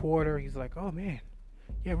recorder. He's like, oh man,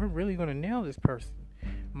 yeah, we're really going to nail this person.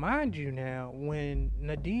 Mind you now, when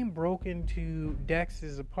Nadeem broke into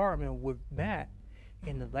Dex's apartment with Matt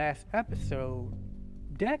in the last episode,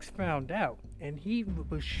 Dex found out, and he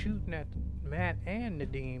was shooting at Matt and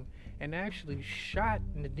Nadeem, and actually shot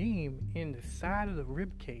Nadeem in the side of the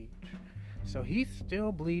rib cage. So he's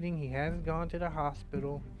still bleeding. He hasn't gone to the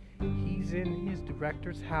hospital. He's in his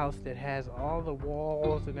director's house that has all the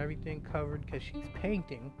walls and everything covered because she's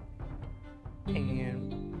painting.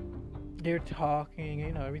 And they're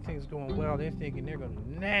talking, everything's going well. They're thinking they're going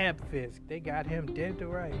to nab Fisk. They got him dead to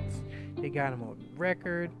rights. They got him on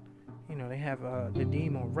record. They have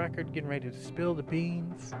Nadeem on record getting ready to spill the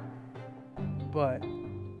beans. But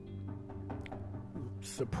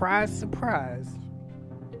surprise, surprise,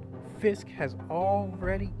 Fisk has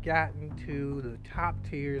already gotten to the top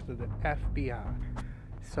tiers of the FBI.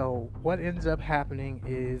 So what ends up happening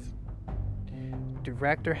is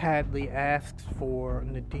Director Hadley asks for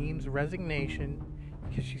Nadeem's resignation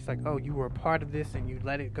because she's like, oh, you were a part of this and you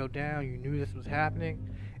let it go down. You knew this was happening.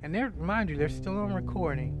 And mind you, they're still on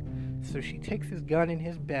recording. So she takes his gun and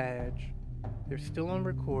his badge. They're still on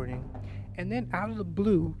recording. And then out of the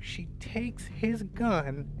blue, she takes his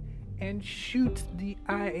gun and shoots the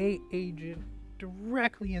IA agent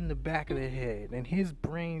directly in the back of the head. And his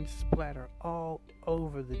brains splatter all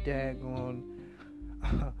over the daggone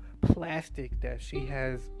plastic that she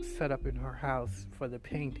has set up in her house for the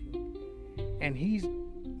painting. And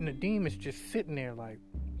Nadeem is just sitting there like,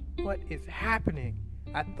 what is happening?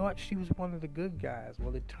 I thought she was one of the good guys.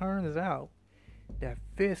 Well, it turns out that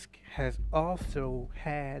Fisk has also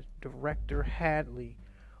had Director Hadley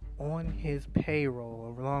on his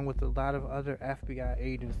payroll, along with a lot of other FBI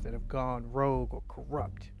agents that have gone rogue or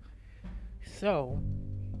corrupt. So,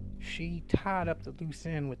 she tied up the loose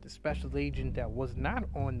end with the special agent that was not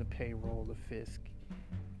on the payroll of Fisk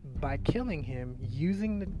by killing him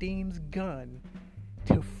using Nadeem's gun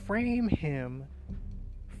to frame him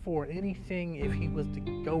for anything if he was to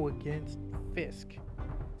go against Fisk.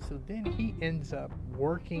 So then he ends up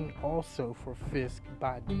working also for Fisk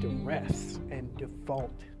by duress and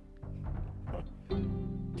default.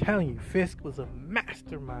 Telling you, Fisk was a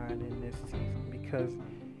mastermind in this season because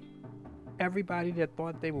everybody that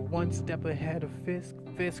thought they were one step ahead of Fisk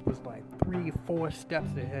was like 3-4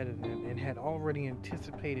 steps ahead of them and had already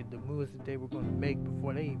anticipated the moves that they were going to make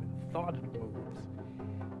before they even thought of the moves.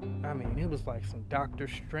 I mean, it was like some Doctor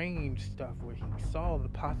Strange stuff where he saw the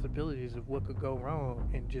possibilities of what could go wrong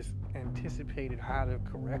and just anticipated how to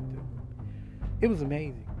correct it. It was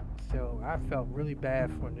amazing. So I felt really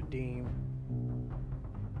bad for Nadeem.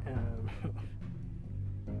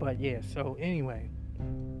 But yeah, so anyway,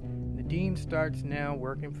 Nadeem starts now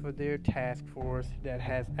working for their task force that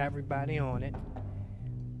has everybody on it.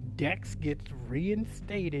 Dex gets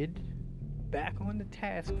reinstated back on the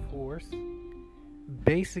task force,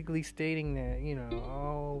 basically stating that,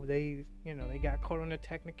 they got caught on a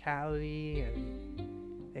technicality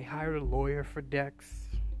and they hired a lawyer for Dex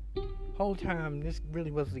Whole time, this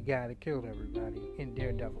really was the guy that killed everybody in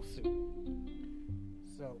Daredevil suit.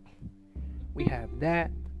 So we have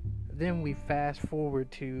that. Then we fast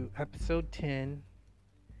forward to episode 10,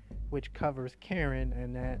 which covers Karen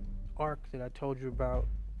and that arc that I told you about,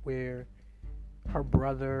 where her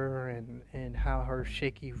brother and how her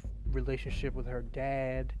shaky relationship with her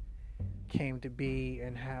dad came to be,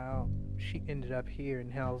 and how she ended up here in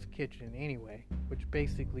Hell's Kitchen anyway, which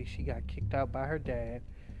basically she got kicked out by her dad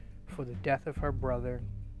for the death of her brother,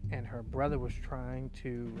 and her brother was trying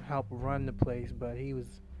to help run the place, but he was,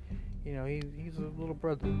 he's a little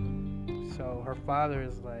brother. So her father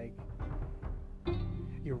is like,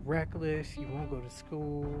 you're reckless, you won't go to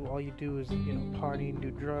school, all you do is, party and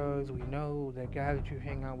do drugs. We know that guy that you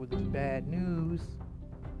hang out with is bad news.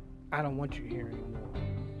 I don't want you here anymore.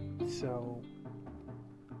 So,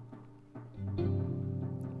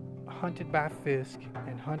 hunted by Fisk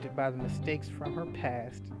and hunted by the mistakes from her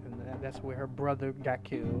past, and that's where her brother got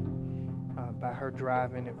killed by her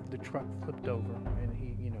driving. The truck flipped over, and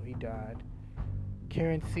he died.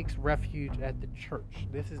 Karen seeks refuge at the church.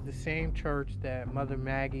 This is the same church that Mother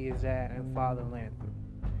Maggie is at and Father Lantham.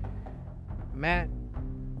 Matt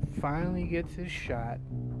finally gets his shot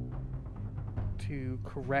to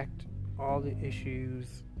correct all the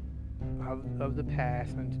issues of the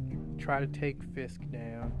past and to try to take Fisk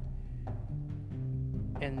down.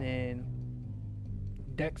 And then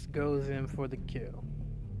Dex goes in for the kill,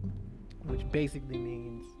 which basically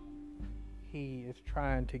means he is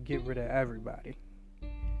trying to get rid of everybody.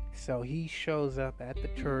 So he shows up at the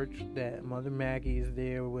church that Mother Maggie is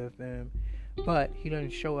there with him, but he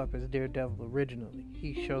doesn't show up as Daredevil originally.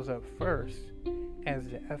 He shows up first as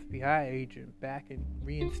the FBI agent back and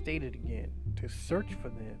reinstated again to search for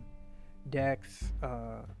them. Dex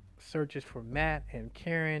searches for Matt and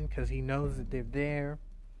Karen because he knows that they're there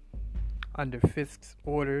under Fisk's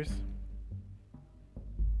orders.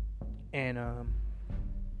 And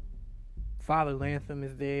Father Lantham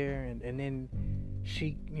is there, and then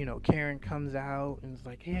she, Karen comes out and is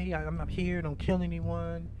like, hey, I'm up here, don't kill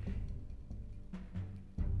anyone.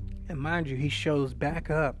 And mind you, he shows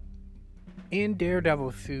back up in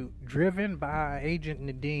Daredevil suit, driven by Agent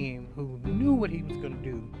Nadeem, who knew what he was going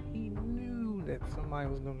to do. He knew that somebody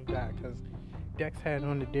was going to die because Dex had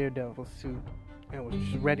on the Daredevil suit and was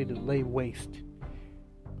just ready to lay waste.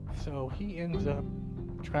 So he ends up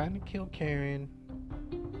trying to kill Karen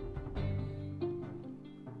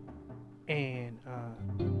and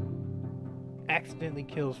accidentally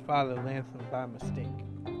kills Father Lantham by mistake.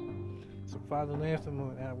 So Father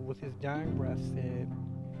Lantham, with his dying breath, said,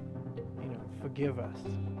 forgive us.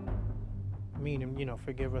 Meaning,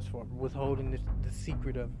 forgive us for withholding the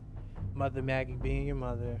secret of Mother Maggie being your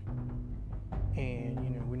mother.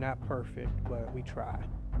 And, we're not perfect, but we try.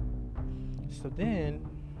 So then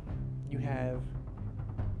you have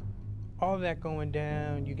all that going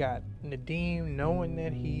down. You got Nadeem knowing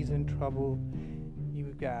that he's in trouble.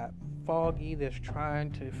 You've got Foggy that's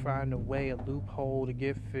trying to find a loophole to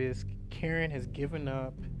get Fisk. Karen has given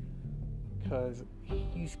up because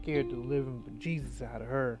he's scared to live with Jesus out of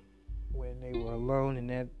her when they were alone in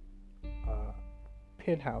that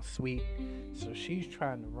penthouse suite. So she's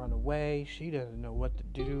trying to run away. She doesn't know what to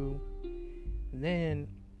do. And then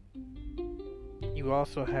you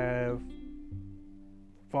also have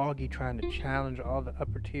Foggy trying to challenge all the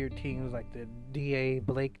upper tier teams like the DA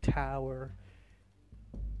Blake Tower,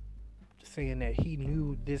 saying that he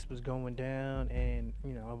knew this was going down and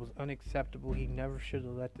it was unacceptable. He never should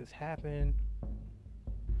have let this happen.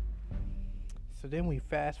 So then we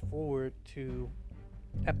fast forward to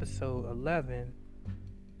episode 11,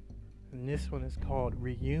 and this one is called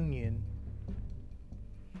Reunion.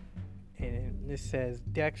 And this says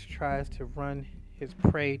Dex tries to run his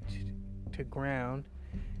prey to ground.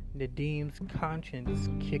 Nadeem's conscience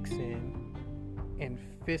kicks in, and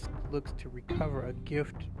Fisk looks to recover a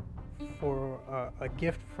gift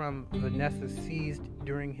from Vanessa seized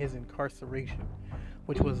during his incarceration,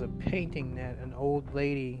 which was a painting that an old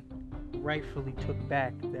lady rightfully took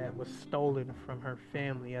back that was stolen from her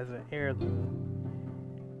family as an heirloom.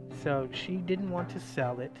 So she didn't want to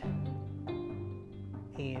sell it,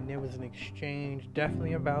 and there was an exchange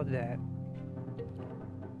definitely about that.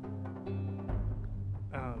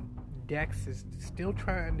 Dex is still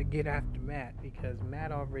trying to get after Matt because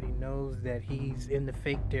Matt already knows that he's in the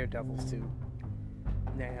fake Daredevil suit.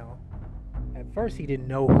 Now, at first he didn't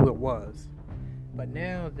know who it was, but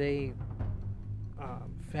now they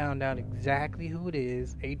found out exactly who it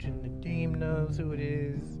is. Agent Nadeem knows who it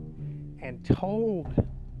is and told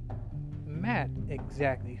Matt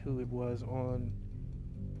exactly who it was on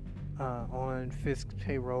Fisk's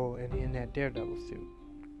payroll and in that Daredevil suit.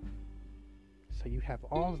 So you have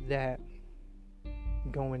all of that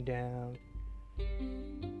going down.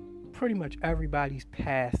 Pretty much everybody's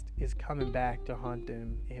past is coming back to haunt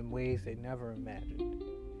them in ways they never imagined.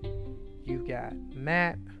 You've got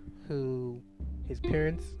Matt, who his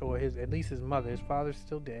parents, or at least his mother, his father's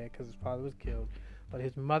still dead because his father was killed, but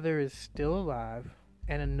his mother is still alive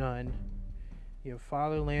and a nun. Your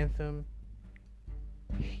father, Lantham,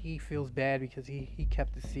 he feels bad because he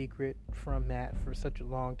kept the secret from Matt for such a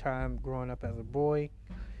long time growing up as a boy.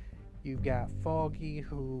 You've got Foggy,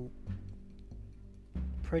 who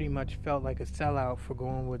pretty much felt like a sellout for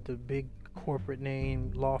going with the big corporate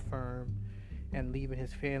name law firm and leaving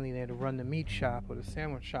his family there to run the meat shop or the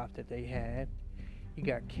sandwich shop that they had. You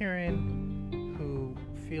got Karen, who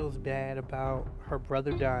feels bad about her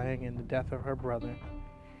brother dying and the death of her brother.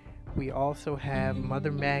 We also have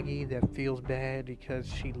Mother Maggie that feels bad because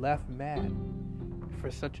she left Matt for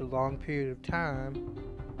such a long period of time,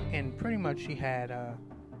 and pretty much she had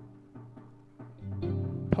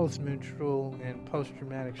post-menstrual and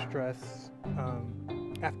post-traumatic stress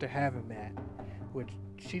after having Matt, which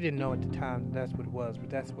she didn't know at the time that's what it was, but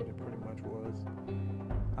that's what it pretty much was.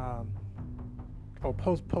 Or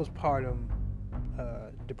postpartum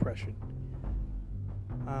depression.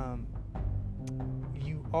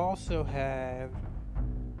 You also have,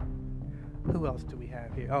 who else do we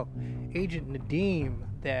have here? Oh, Agent Nadeem,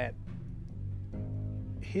 that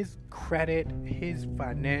his credit, his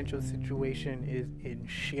financial situation is in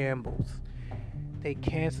shambles. They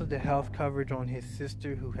canceled the health coverage on his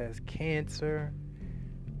sister who has cancer.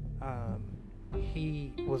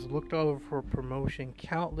 He was looked over for promotion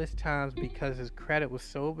countless times because his credit was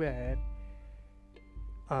so bad.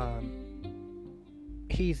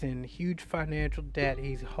 He's in huge financial debt.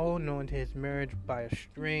 He's holding on to his marriage by a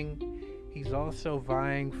string. He's also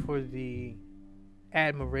vying for the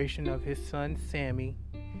admiration of his son, Sammy.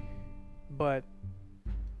 But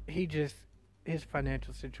his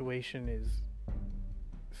financial situation is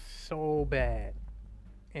so bad.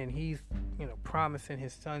 And he's, promising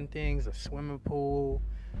his son things, a swimming pool,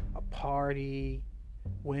 a party,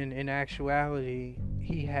 when in actuality,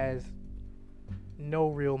 he has no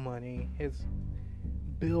real money. His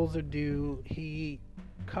bills are due. He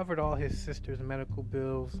covered all his sister's medical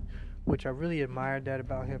bills, which I really admired that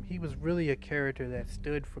about him. He was really a character that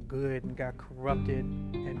stood for good and got corrupted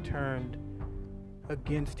and turned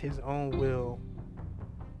against his own will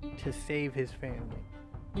to save his family.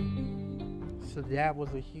 So that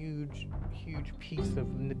was a huge piece of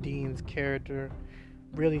Nadeem's character.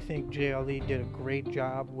 Really think J.L.E. did a great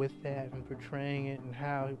job with that and portraying it, and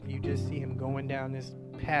how you just see him going down this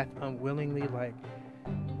path unwillingly, like,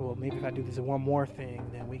 well, maybe if I do this one more thing,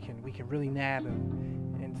 then we can really nab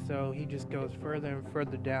him. And so he just goes further and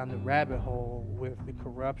further down the rabbit hole with the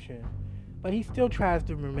corruption. But he still tries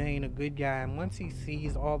to remain a good guy, and once he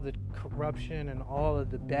sees all the corruption and all of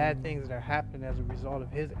the bad things that are happening as a result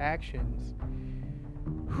of his actions,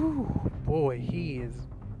 boy,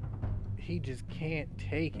 he just can't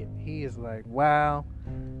take it. He is like, wow,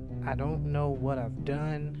 I don't know what I've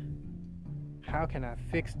done. How can I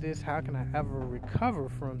fix this? How can I ever recover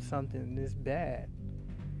from something this bad?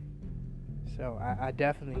 So I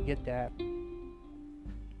definitely get that.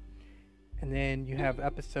 And then you have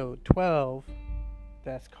episode 12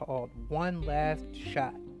 that's called One Last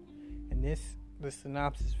Shot. And the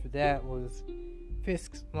synopsis for that was,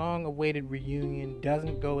 Fisk's long-awaited reunion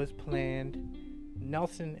doesn't go as planned.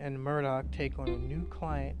 Nelson and Murdoch take on a new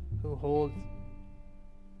client who holds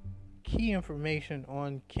key information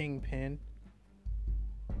on Kingpin.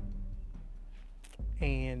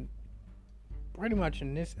 And pretty much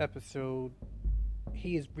in this episode,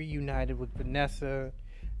 he is reunited with Vanessa.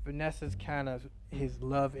 Vanessa's kind of his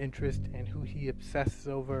love interest and who he obsesses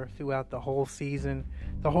over throughout the whole season.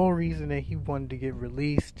 The whole reason that he wanted to get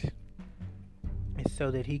released is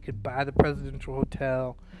so that he could buy the presidential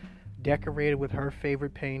hotel, decorated with her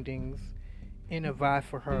favorite paintings, in a vie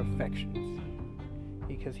for her affections.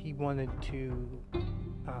 Because he wanted to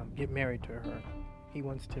get married to her. He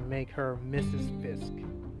wants to make her Mrs. Fisk.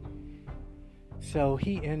 So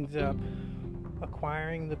he ends up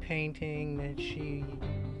acquiring the painting that she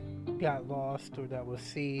got lost or that was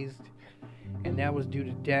seized, and that was due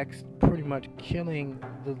to Dex pretty much killing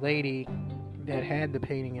the lady that had the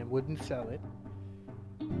painting and wouldn't sell it.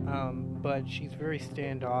 But she's very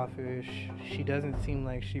standoffish. She doesn't seem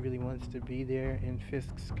like she really wants to be there in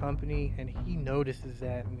Fisk's company, and he notices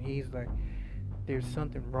that, and he's like, there's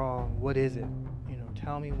something wrong. What is it?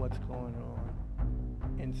 Tell me what's going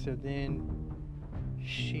on. And so then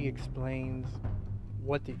she explains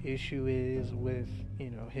what the issue is with,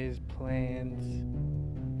 his plans.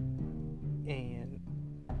 And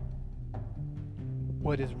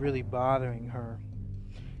what is really bothering her.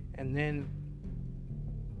 And then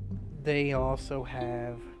they also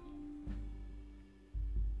have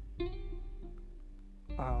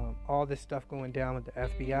all this stuff going down with the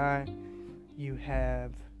FBI. You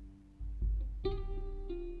have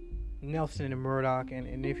Nelson and Murdoch,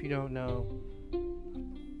 and if you don't know,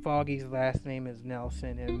 Foggy's last name is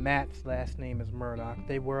Nelson and Matt's last name is Murdoch.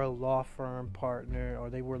 They were a law firm partner, or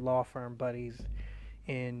they were law firm buddies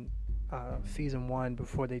in season 1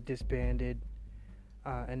 before they disbanded,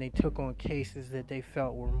 and they took on cases that they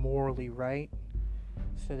felt were morally right.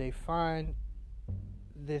 So they find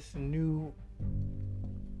this new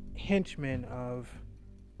henchman of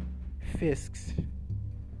Fisk's,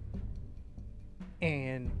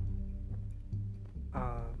 and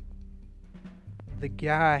the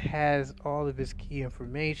guy has all of his key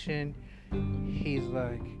information. He's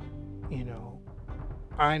like,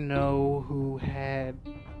 I know who had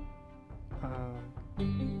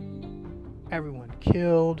everyone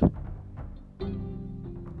killed.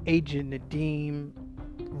 Agent Nadeem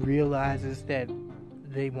realizes that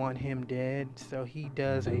they want him dead, so he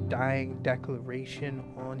does a dying declaration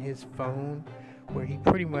on his phone where he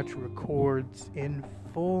pretty much records in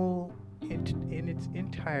full, in its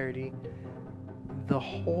entirety, the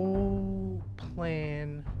whole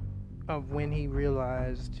plan of when he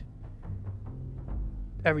realized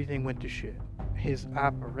everything went to shit. His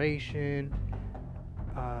operation,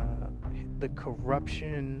 the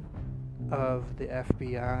corruption of the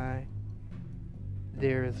FBI.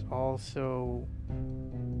 There is also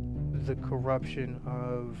the corruption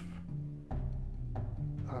of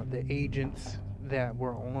the agents that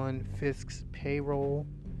were on Fisk's payroll,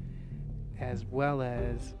 as well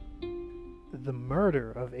as the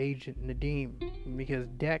murder of Agent Nadeem, because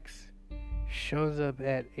Dex shows up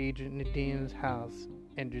at Agent Nadeem's house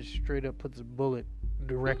and just straight up puts a bullet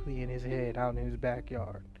directly in his head out in his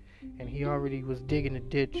backyard. And he already was digging a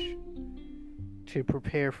ditch to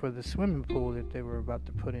prepare for the swimming pool that they were about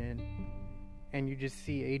to put in. And you just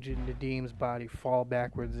see Agent Nadeem's body fall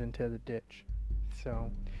backwards into the ditch.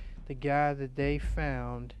 So the guy that they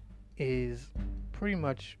found is pretty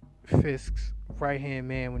much Fisk's right-hand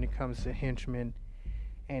man when it comes to henchmen.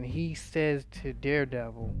 And he says to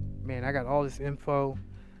Daredevil, man, I got all this info.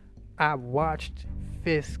 I watched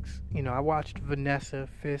Fisk's, I watched Vanessa,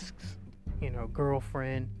 Fisk's,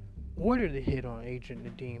 girlfriend, order the hit on Agent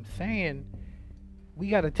Nadeem, saying, we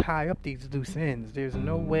got to tie up these loose ends. There's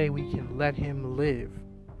no way we can let him live.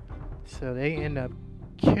 So they end up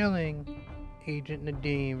killing Agent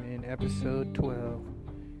Nadeem in episode 12,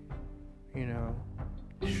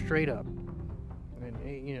 straight up. And,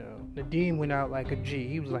 Nadeem went out like a G.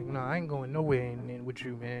 He was like, no, I ain't going nowhere in with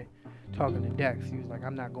you, man. Talking to Dex. He was like,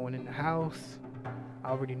 I'm not going in the house. I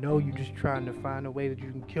already know you just trying to find a way that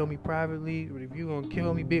you can kill me privately. But if you going to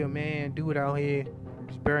kill me, be a man. Do it out here.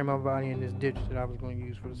 Just bury my body in this ditch that I was going to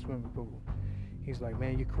use for the swimming pool. He's like,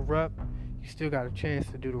 man, you're corrupt. You still got a chance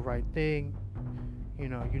to do the right thing.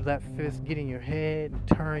 You let Fisk get in your head and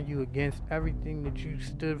turn you against everything that you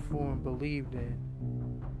stood for and believed in.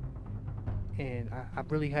 And I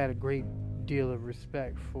really had a great deal of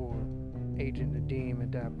respect for Agent Nadeem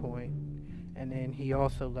at that point. And then he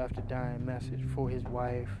also left a dying message for his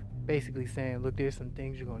wife, basically saying, look, there's some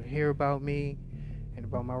things you're going to hear about me and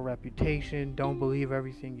about my reputation. Don't believe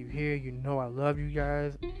everything you hear. I love you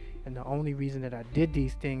guys. And the only reason that I did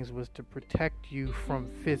these things was to protect you from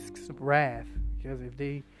Fisk's wrath. Because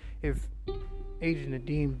if Agent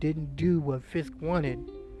Nadeem didn't do what Fisk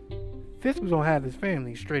wanted, Fisk was going to have his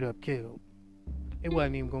family straight up killed. It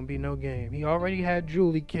wasn't even going to be no game. He already had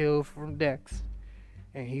Julie killed from Dex.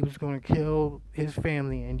 And he was going to kill his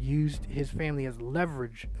family and used his family as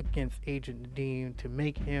leverage against Agent Nadeem to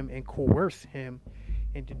make him and coerce him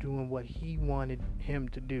into doing what he wanted him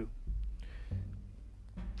to do.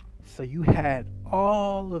 So you had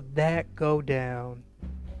all of that go down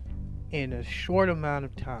in a short amount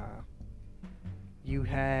of time. You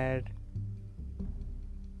had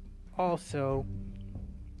also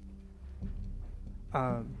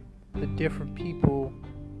the different people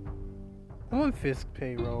on Fisk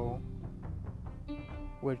payroll,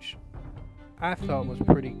 which I thought was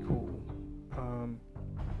pretty cool.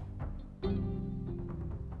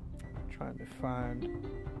 Trying to find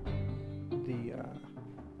the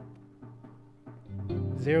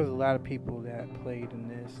there was a lot of people that played in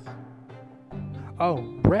this. Oh,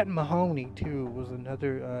 Brett Mahoney too was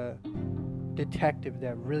another detective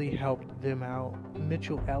that really helped them out.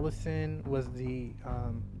 Mitchell Ellison was the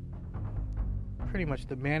pretty much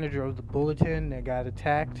the manager of the bulletin that got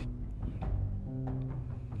attacked.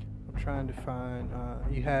 I'm trying to find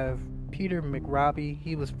you have Peter McRobbie.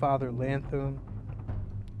 He was Father Lantham.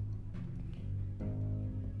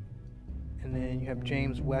 And then you have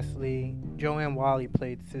James Wesley. Joanne Whalley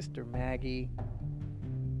played Sister Maggie.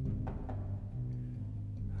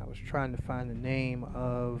 I was trying to find the name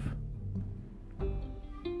of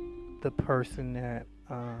the person that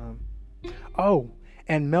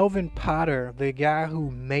and Melvin Potter, the guy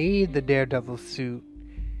who made the Daredevil suit,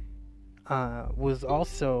 was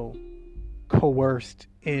also coerced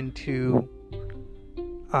into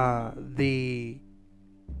the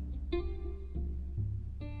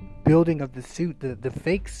building of the suit, the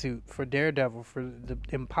fake suit for Daredevil, for the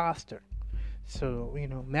imposter. So,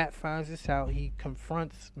 Matt finds this out. He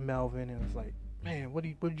confronts Melvin and is like, man, what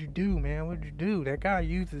did you do, man? What did you do? That guy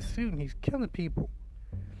used his suit and he's killing people.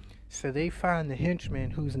 So they find the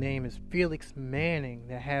henchman whose name is Felix Manning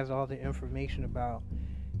that has all the information about,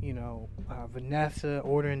 Vanessa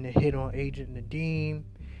ordering the hit on Agent Nadeem,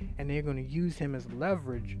 and they're going to use him as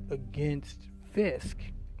leverage against Fisk.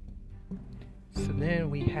 So then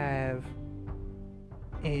we have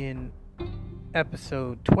in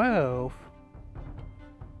episode 12,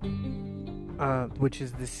 which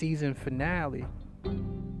is the season finale.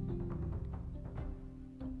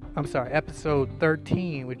 I'm sorry, episode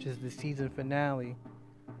 13, which is the season finale.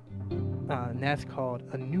 And that's called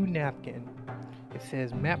A New Napkin. It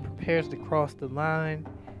says, Matt prepares to cross the line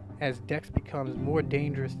as Dex becomes more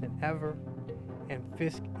dangerous than ever, and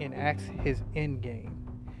Fisk enacts his endgame.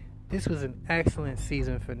 This was an excellent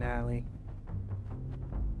season finale.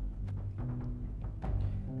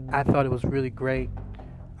 I thought it was really great.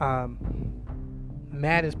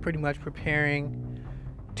 Matt is pretty much preparing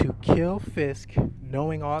to kill Fisk,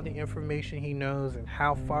 knowing all the information he knows and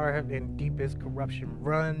how far and deep his corruption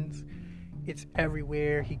runs. It's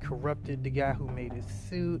everywhere. He corrupted the guy who made his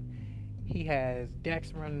suit. He has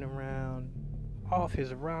Dex running around off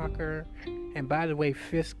his rocker. And by the way,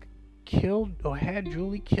 Fisk killed or had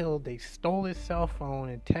Julie killed. They stole his cell phone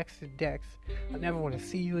and texted Dex, I never want to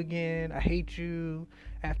see you again. I hate you.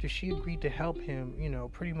 After she agreed to help him,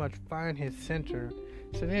 pretty much find his center.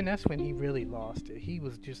 So then that's when he really lost it. He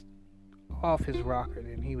was just off his rocker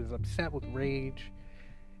and he was upset with rage.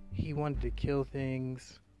 He wanted to kill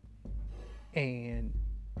things. And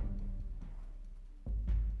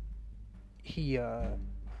he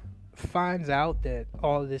finds out that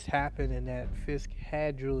all of this happened and that Fisk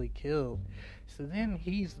had Julie killed. So then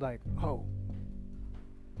he's like, oh,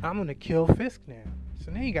 I'm going to kill Fisk now.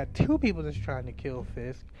 So now you got two people that's trying to kill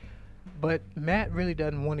Fisk. But Matt really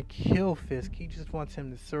doesn't want to kill Fisk. He just wants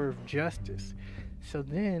him to serve justice. So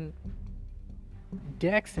then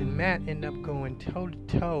Dex and Matt end up going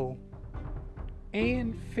toe-to-toe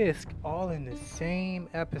and Fisk all in the same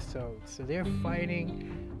episode. So they're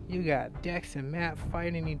fighting. You got Dex and Matt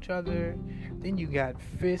fighting each other. Then you got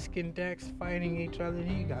Fisk and Dex fighting each other.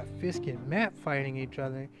 Then you got Fisk and Matt fighting each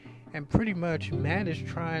other. And pretty much Matt is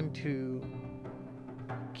trying to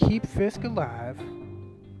keep Fisk alive,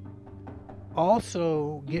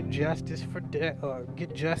 also get justice for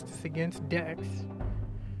get justice against Dex,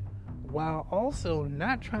 while also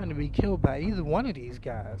not trying to be killed by either one of these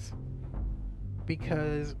guys,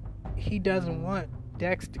 because he doesn't want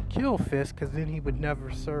Dex to kill Fisk, because then he would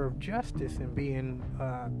never serve justice and be in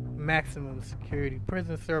maximum security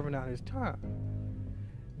prison serving out his time.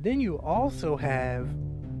 Then you also have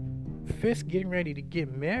Fisk getting ready to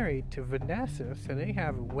get married to Vanessa, so they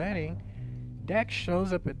have a wedding. Dex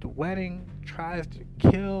shows up at the wedding, tries to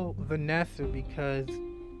kill Vanessa because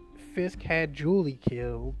Fisk had Julie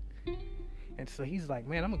killed. And so he's like,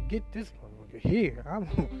 man, I'm going to get this motherfucker here. I'm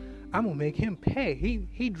going to make him pay.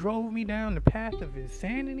 He drove me down the path of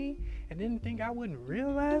insanity and didn't think I wouldn't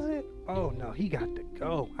realize it. Oh, no, he got to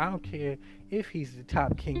go. I don't care if he's the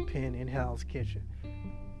top kingpin in Hell's Kitchen.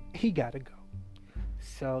 He got to go.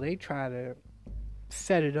 So they try to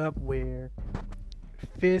set it up where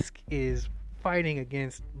Fisk is fighting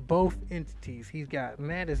against both entities. He's got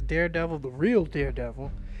Matt as Daredevil, the real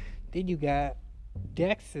Daredevil. Then you got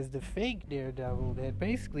Dex as the fake Daredevil that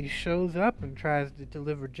basically shows up and tries to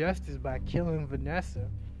deliver justice by killing Vanessa.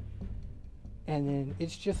 And then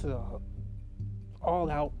it's just a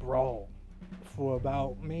all-out brawl for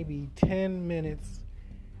about maybe 10 minutes.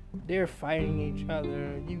 They're fighting each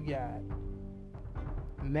other. You got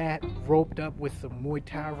Matt roped up with some Muay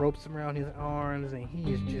Thai ropes around his arms, and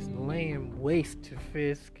he is just laying waste to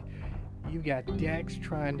Fisk. You got Dex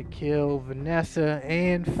trying to kill Vanessa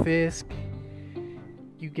and Fisk.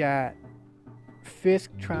 You got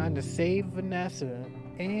Fisk trying to save Vanessa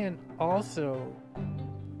and also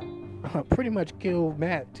pretty much kill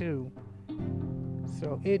Matt too.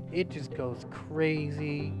 So it just goes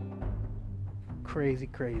crazy.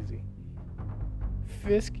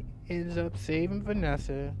 Fisk ends up saving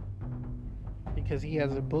Vanessa because because he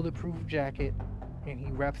has a bulletproof jacket and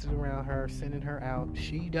he wraps it around her, sending her out.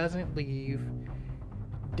 She doesn't leave.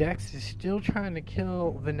 Dex is still trying to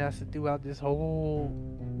kill Vanessa throughout this whole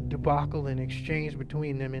debacle and exchange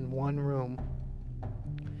between them in one room.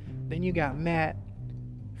 Then you got Matt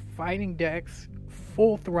fighting Dex,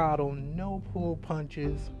 full throttle, no pull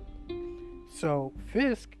punches. So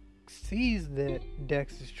Fisk sees that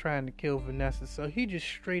Dex is trying to kill Vanessa, so he just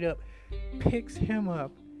straight up picks him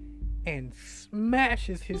up and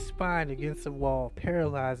smashes his spine against the wall,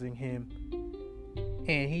 paralyzing him.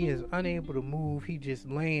 And he is unable to move. He just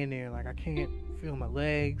laying there like, I can't feel my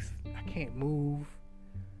legs, I can't move.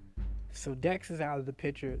 So Dex is out of the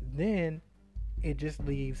picture. Then it just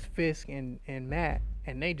leaves Fisk and Matt,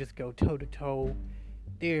 and they just go toe to toe.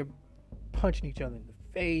 They're punching each other in the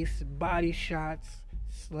face, body shots,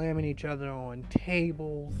 slamming each other on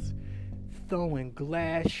tables, throwing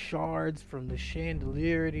glass shards from the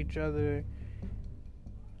chandelier at each other.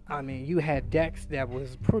 I mean, you had Dex that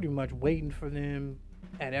was pretty much waiting for them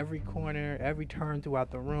at every corner, every turn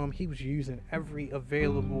throughout the room. He was using every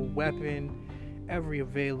available weapon, every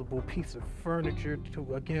available piece of furniture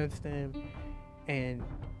against them. And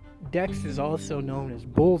Dex is also known as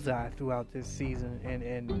Bullseye throughout this season,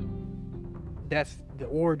 and that's the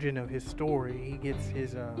origin of his story. He gets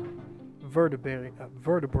his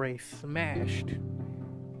vertebrae smashed,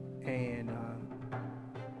 and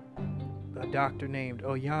a doctor named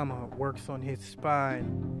Oyama works on his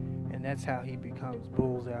spine, and that's how he becomes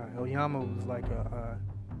Bullseye. Oyama was like a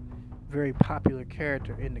very popular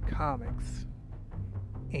character in the comics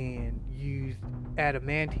and used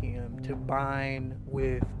adamantium to bind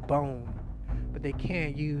with bone, but they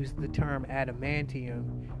can't use the term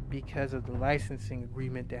adamantium because of the licensing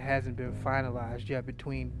agreement that hasn't been finalized yet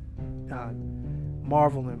between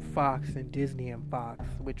Marvel and Fox and Disney and Fox,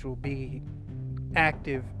 which will be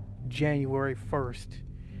active January 1st,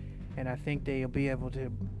 and I think they'll be able to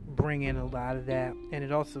bring in a lot of that. And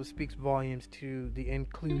it also speaks volumes to the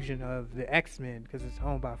inclusion of the X-Men, because it's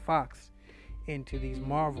owned by Fox, into these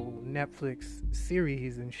Marvel Netflix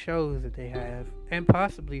series and shows that they have, and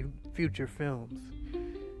possibly future films.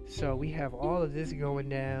 So we have all of this going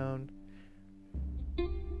down.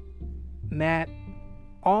 Matt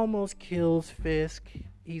almost kills Fisk.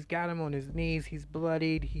 He's got him on his knees. He's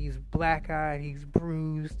bloodied. He's black-eyed. He's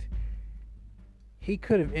bruised. He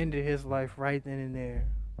could have ended his life right then and there.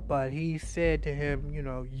 But he said to him,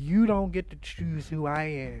 you don't get to choose who I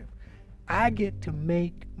am. I get to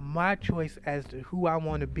make my choice as to who I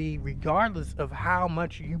want to be, regardless of how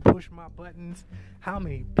much you push my buttons, how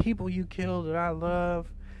many people you kill that I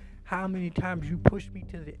love, how many times you push me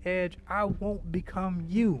to the edge. I won't become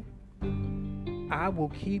you. I will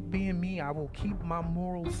keep being me. I will keep my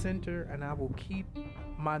moral center, and I will keep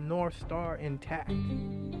my North Star intact.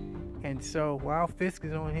 And so while Fisk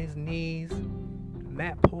is on his knees,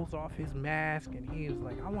 Matt pulls off his mask, and he is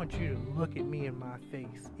like, I want you to look at me in my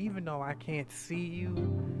face. Even though I can't see you,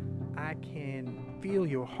 I can feel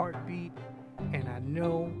your heartbeat, and I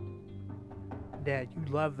know that you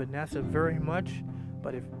love Vanessa very much.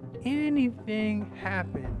 But if anything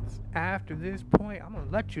happens after this point, I'm going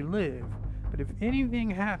to let you live. But if anything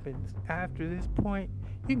happens after this point,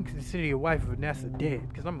 you can consider your wife Vanessa dead,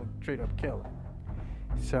 because I'm going to straight up kill her.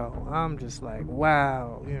 So I'm just like,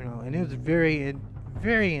 wow, and it was a very,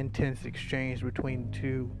 very intense exchange between the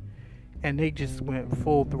two, and they just went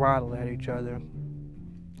full throttle at each other.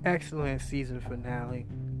 Excellent season finale,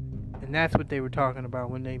 and that's what they were talking about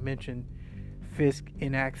when they mentioned Fisk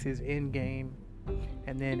enacts his end game.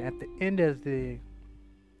 And then at the end of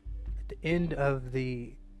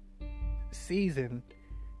the season,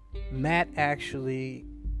 Matt actually,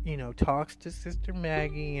 talks to Sister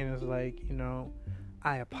Maggie and is like,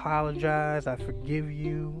 I apologize, I forgive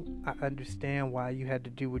you, I understand why you had to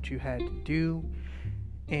do what you had to do.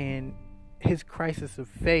 And his crisis of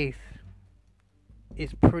faith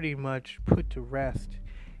is pretty much put to rest.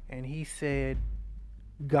 And he said,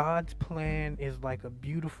 God's plan is like a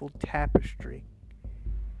beautiful tapestry.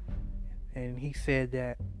 And he said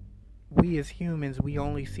that we as humans, we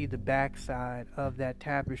only see the backside of that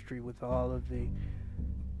tapestry with all of the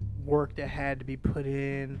work that had to be put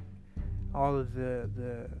in, all of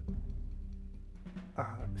the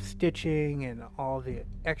stitching and all the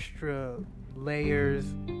extra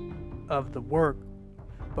layers of the work.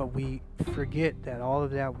 But we forget that all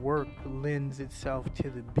of that work lends itself to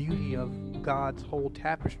the beauty of God's whole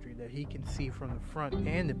tapestry that he can see from the front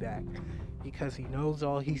and the back, because he knows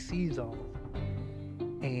all, he sees all.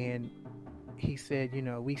 And he said,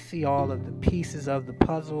 we see all of the pieces of the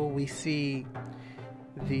puzzle. We see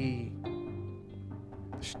the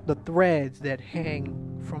the threads that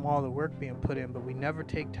hang from all the work being put in, but we never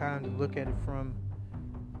take time to look at it from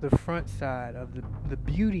the front side of the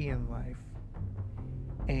beauty in life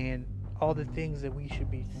and all the things that we should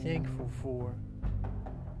be thankful for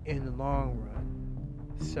in the long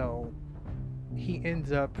run. So he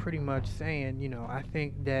ends up pretty much saying, I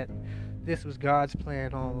think that this was God's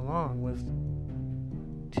plan all along, was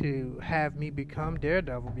to have me become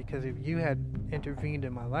Daredevil, because if you had intervened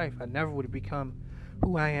in my life, I never would have become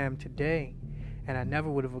who I am today, and I never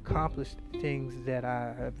would have accomplished things that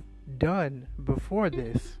I have done before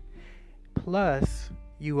this. Plus,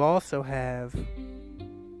 you also have,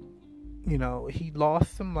 he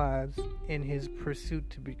lost some lives in his pursuit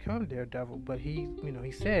to become Daredevil, but he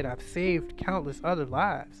said, I've saved countless other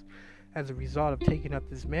lives as a result of taking up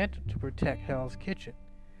this mantle to protect Hell's Kitchen.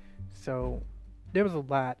 So there was a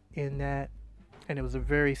lot in that, and it was a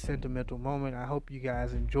very sentimental moment. I hope you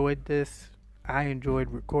guys enjoyed this. I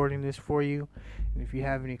enjoyed recording this for you. And if you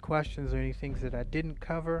have any questions or any things that I didn't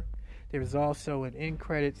cover, there's also an end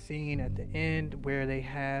credit scene at the end where they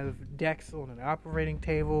have Dex on an operating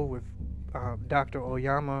table with Dr.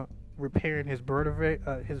 Oyama repairing his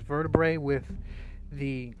vertebrae with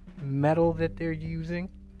the metal that they're using,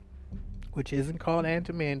 which isn't called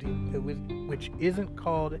adamantium. Which isn't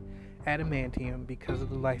called adamantium because of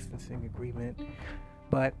the licensing agreement.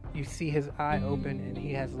 But you see his eye open, and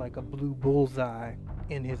he has like a blue bullseye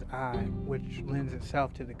in his eye, which lends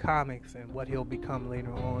itself to the comics and what he'll become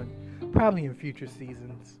later on, probably in future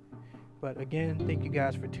seasons. But again, thank you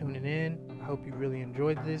guys for tuning in. I hope you really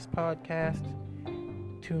enjoyed this podcast.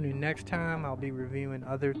 Tune in next time. I'll be reviewing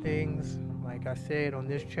other things. Like I said, on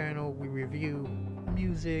this channel, we review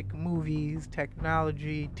music, movies,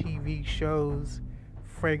 technology, TV shows,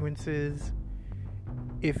 fragrances.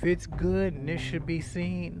 If it's good and it should be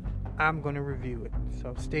seen, I'm going to review it.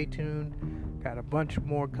 So stay tuned. Got a bunch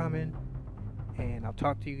more coming, and I'll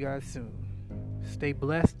talk to you guys soon. Stay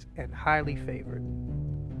blessed and highly favored.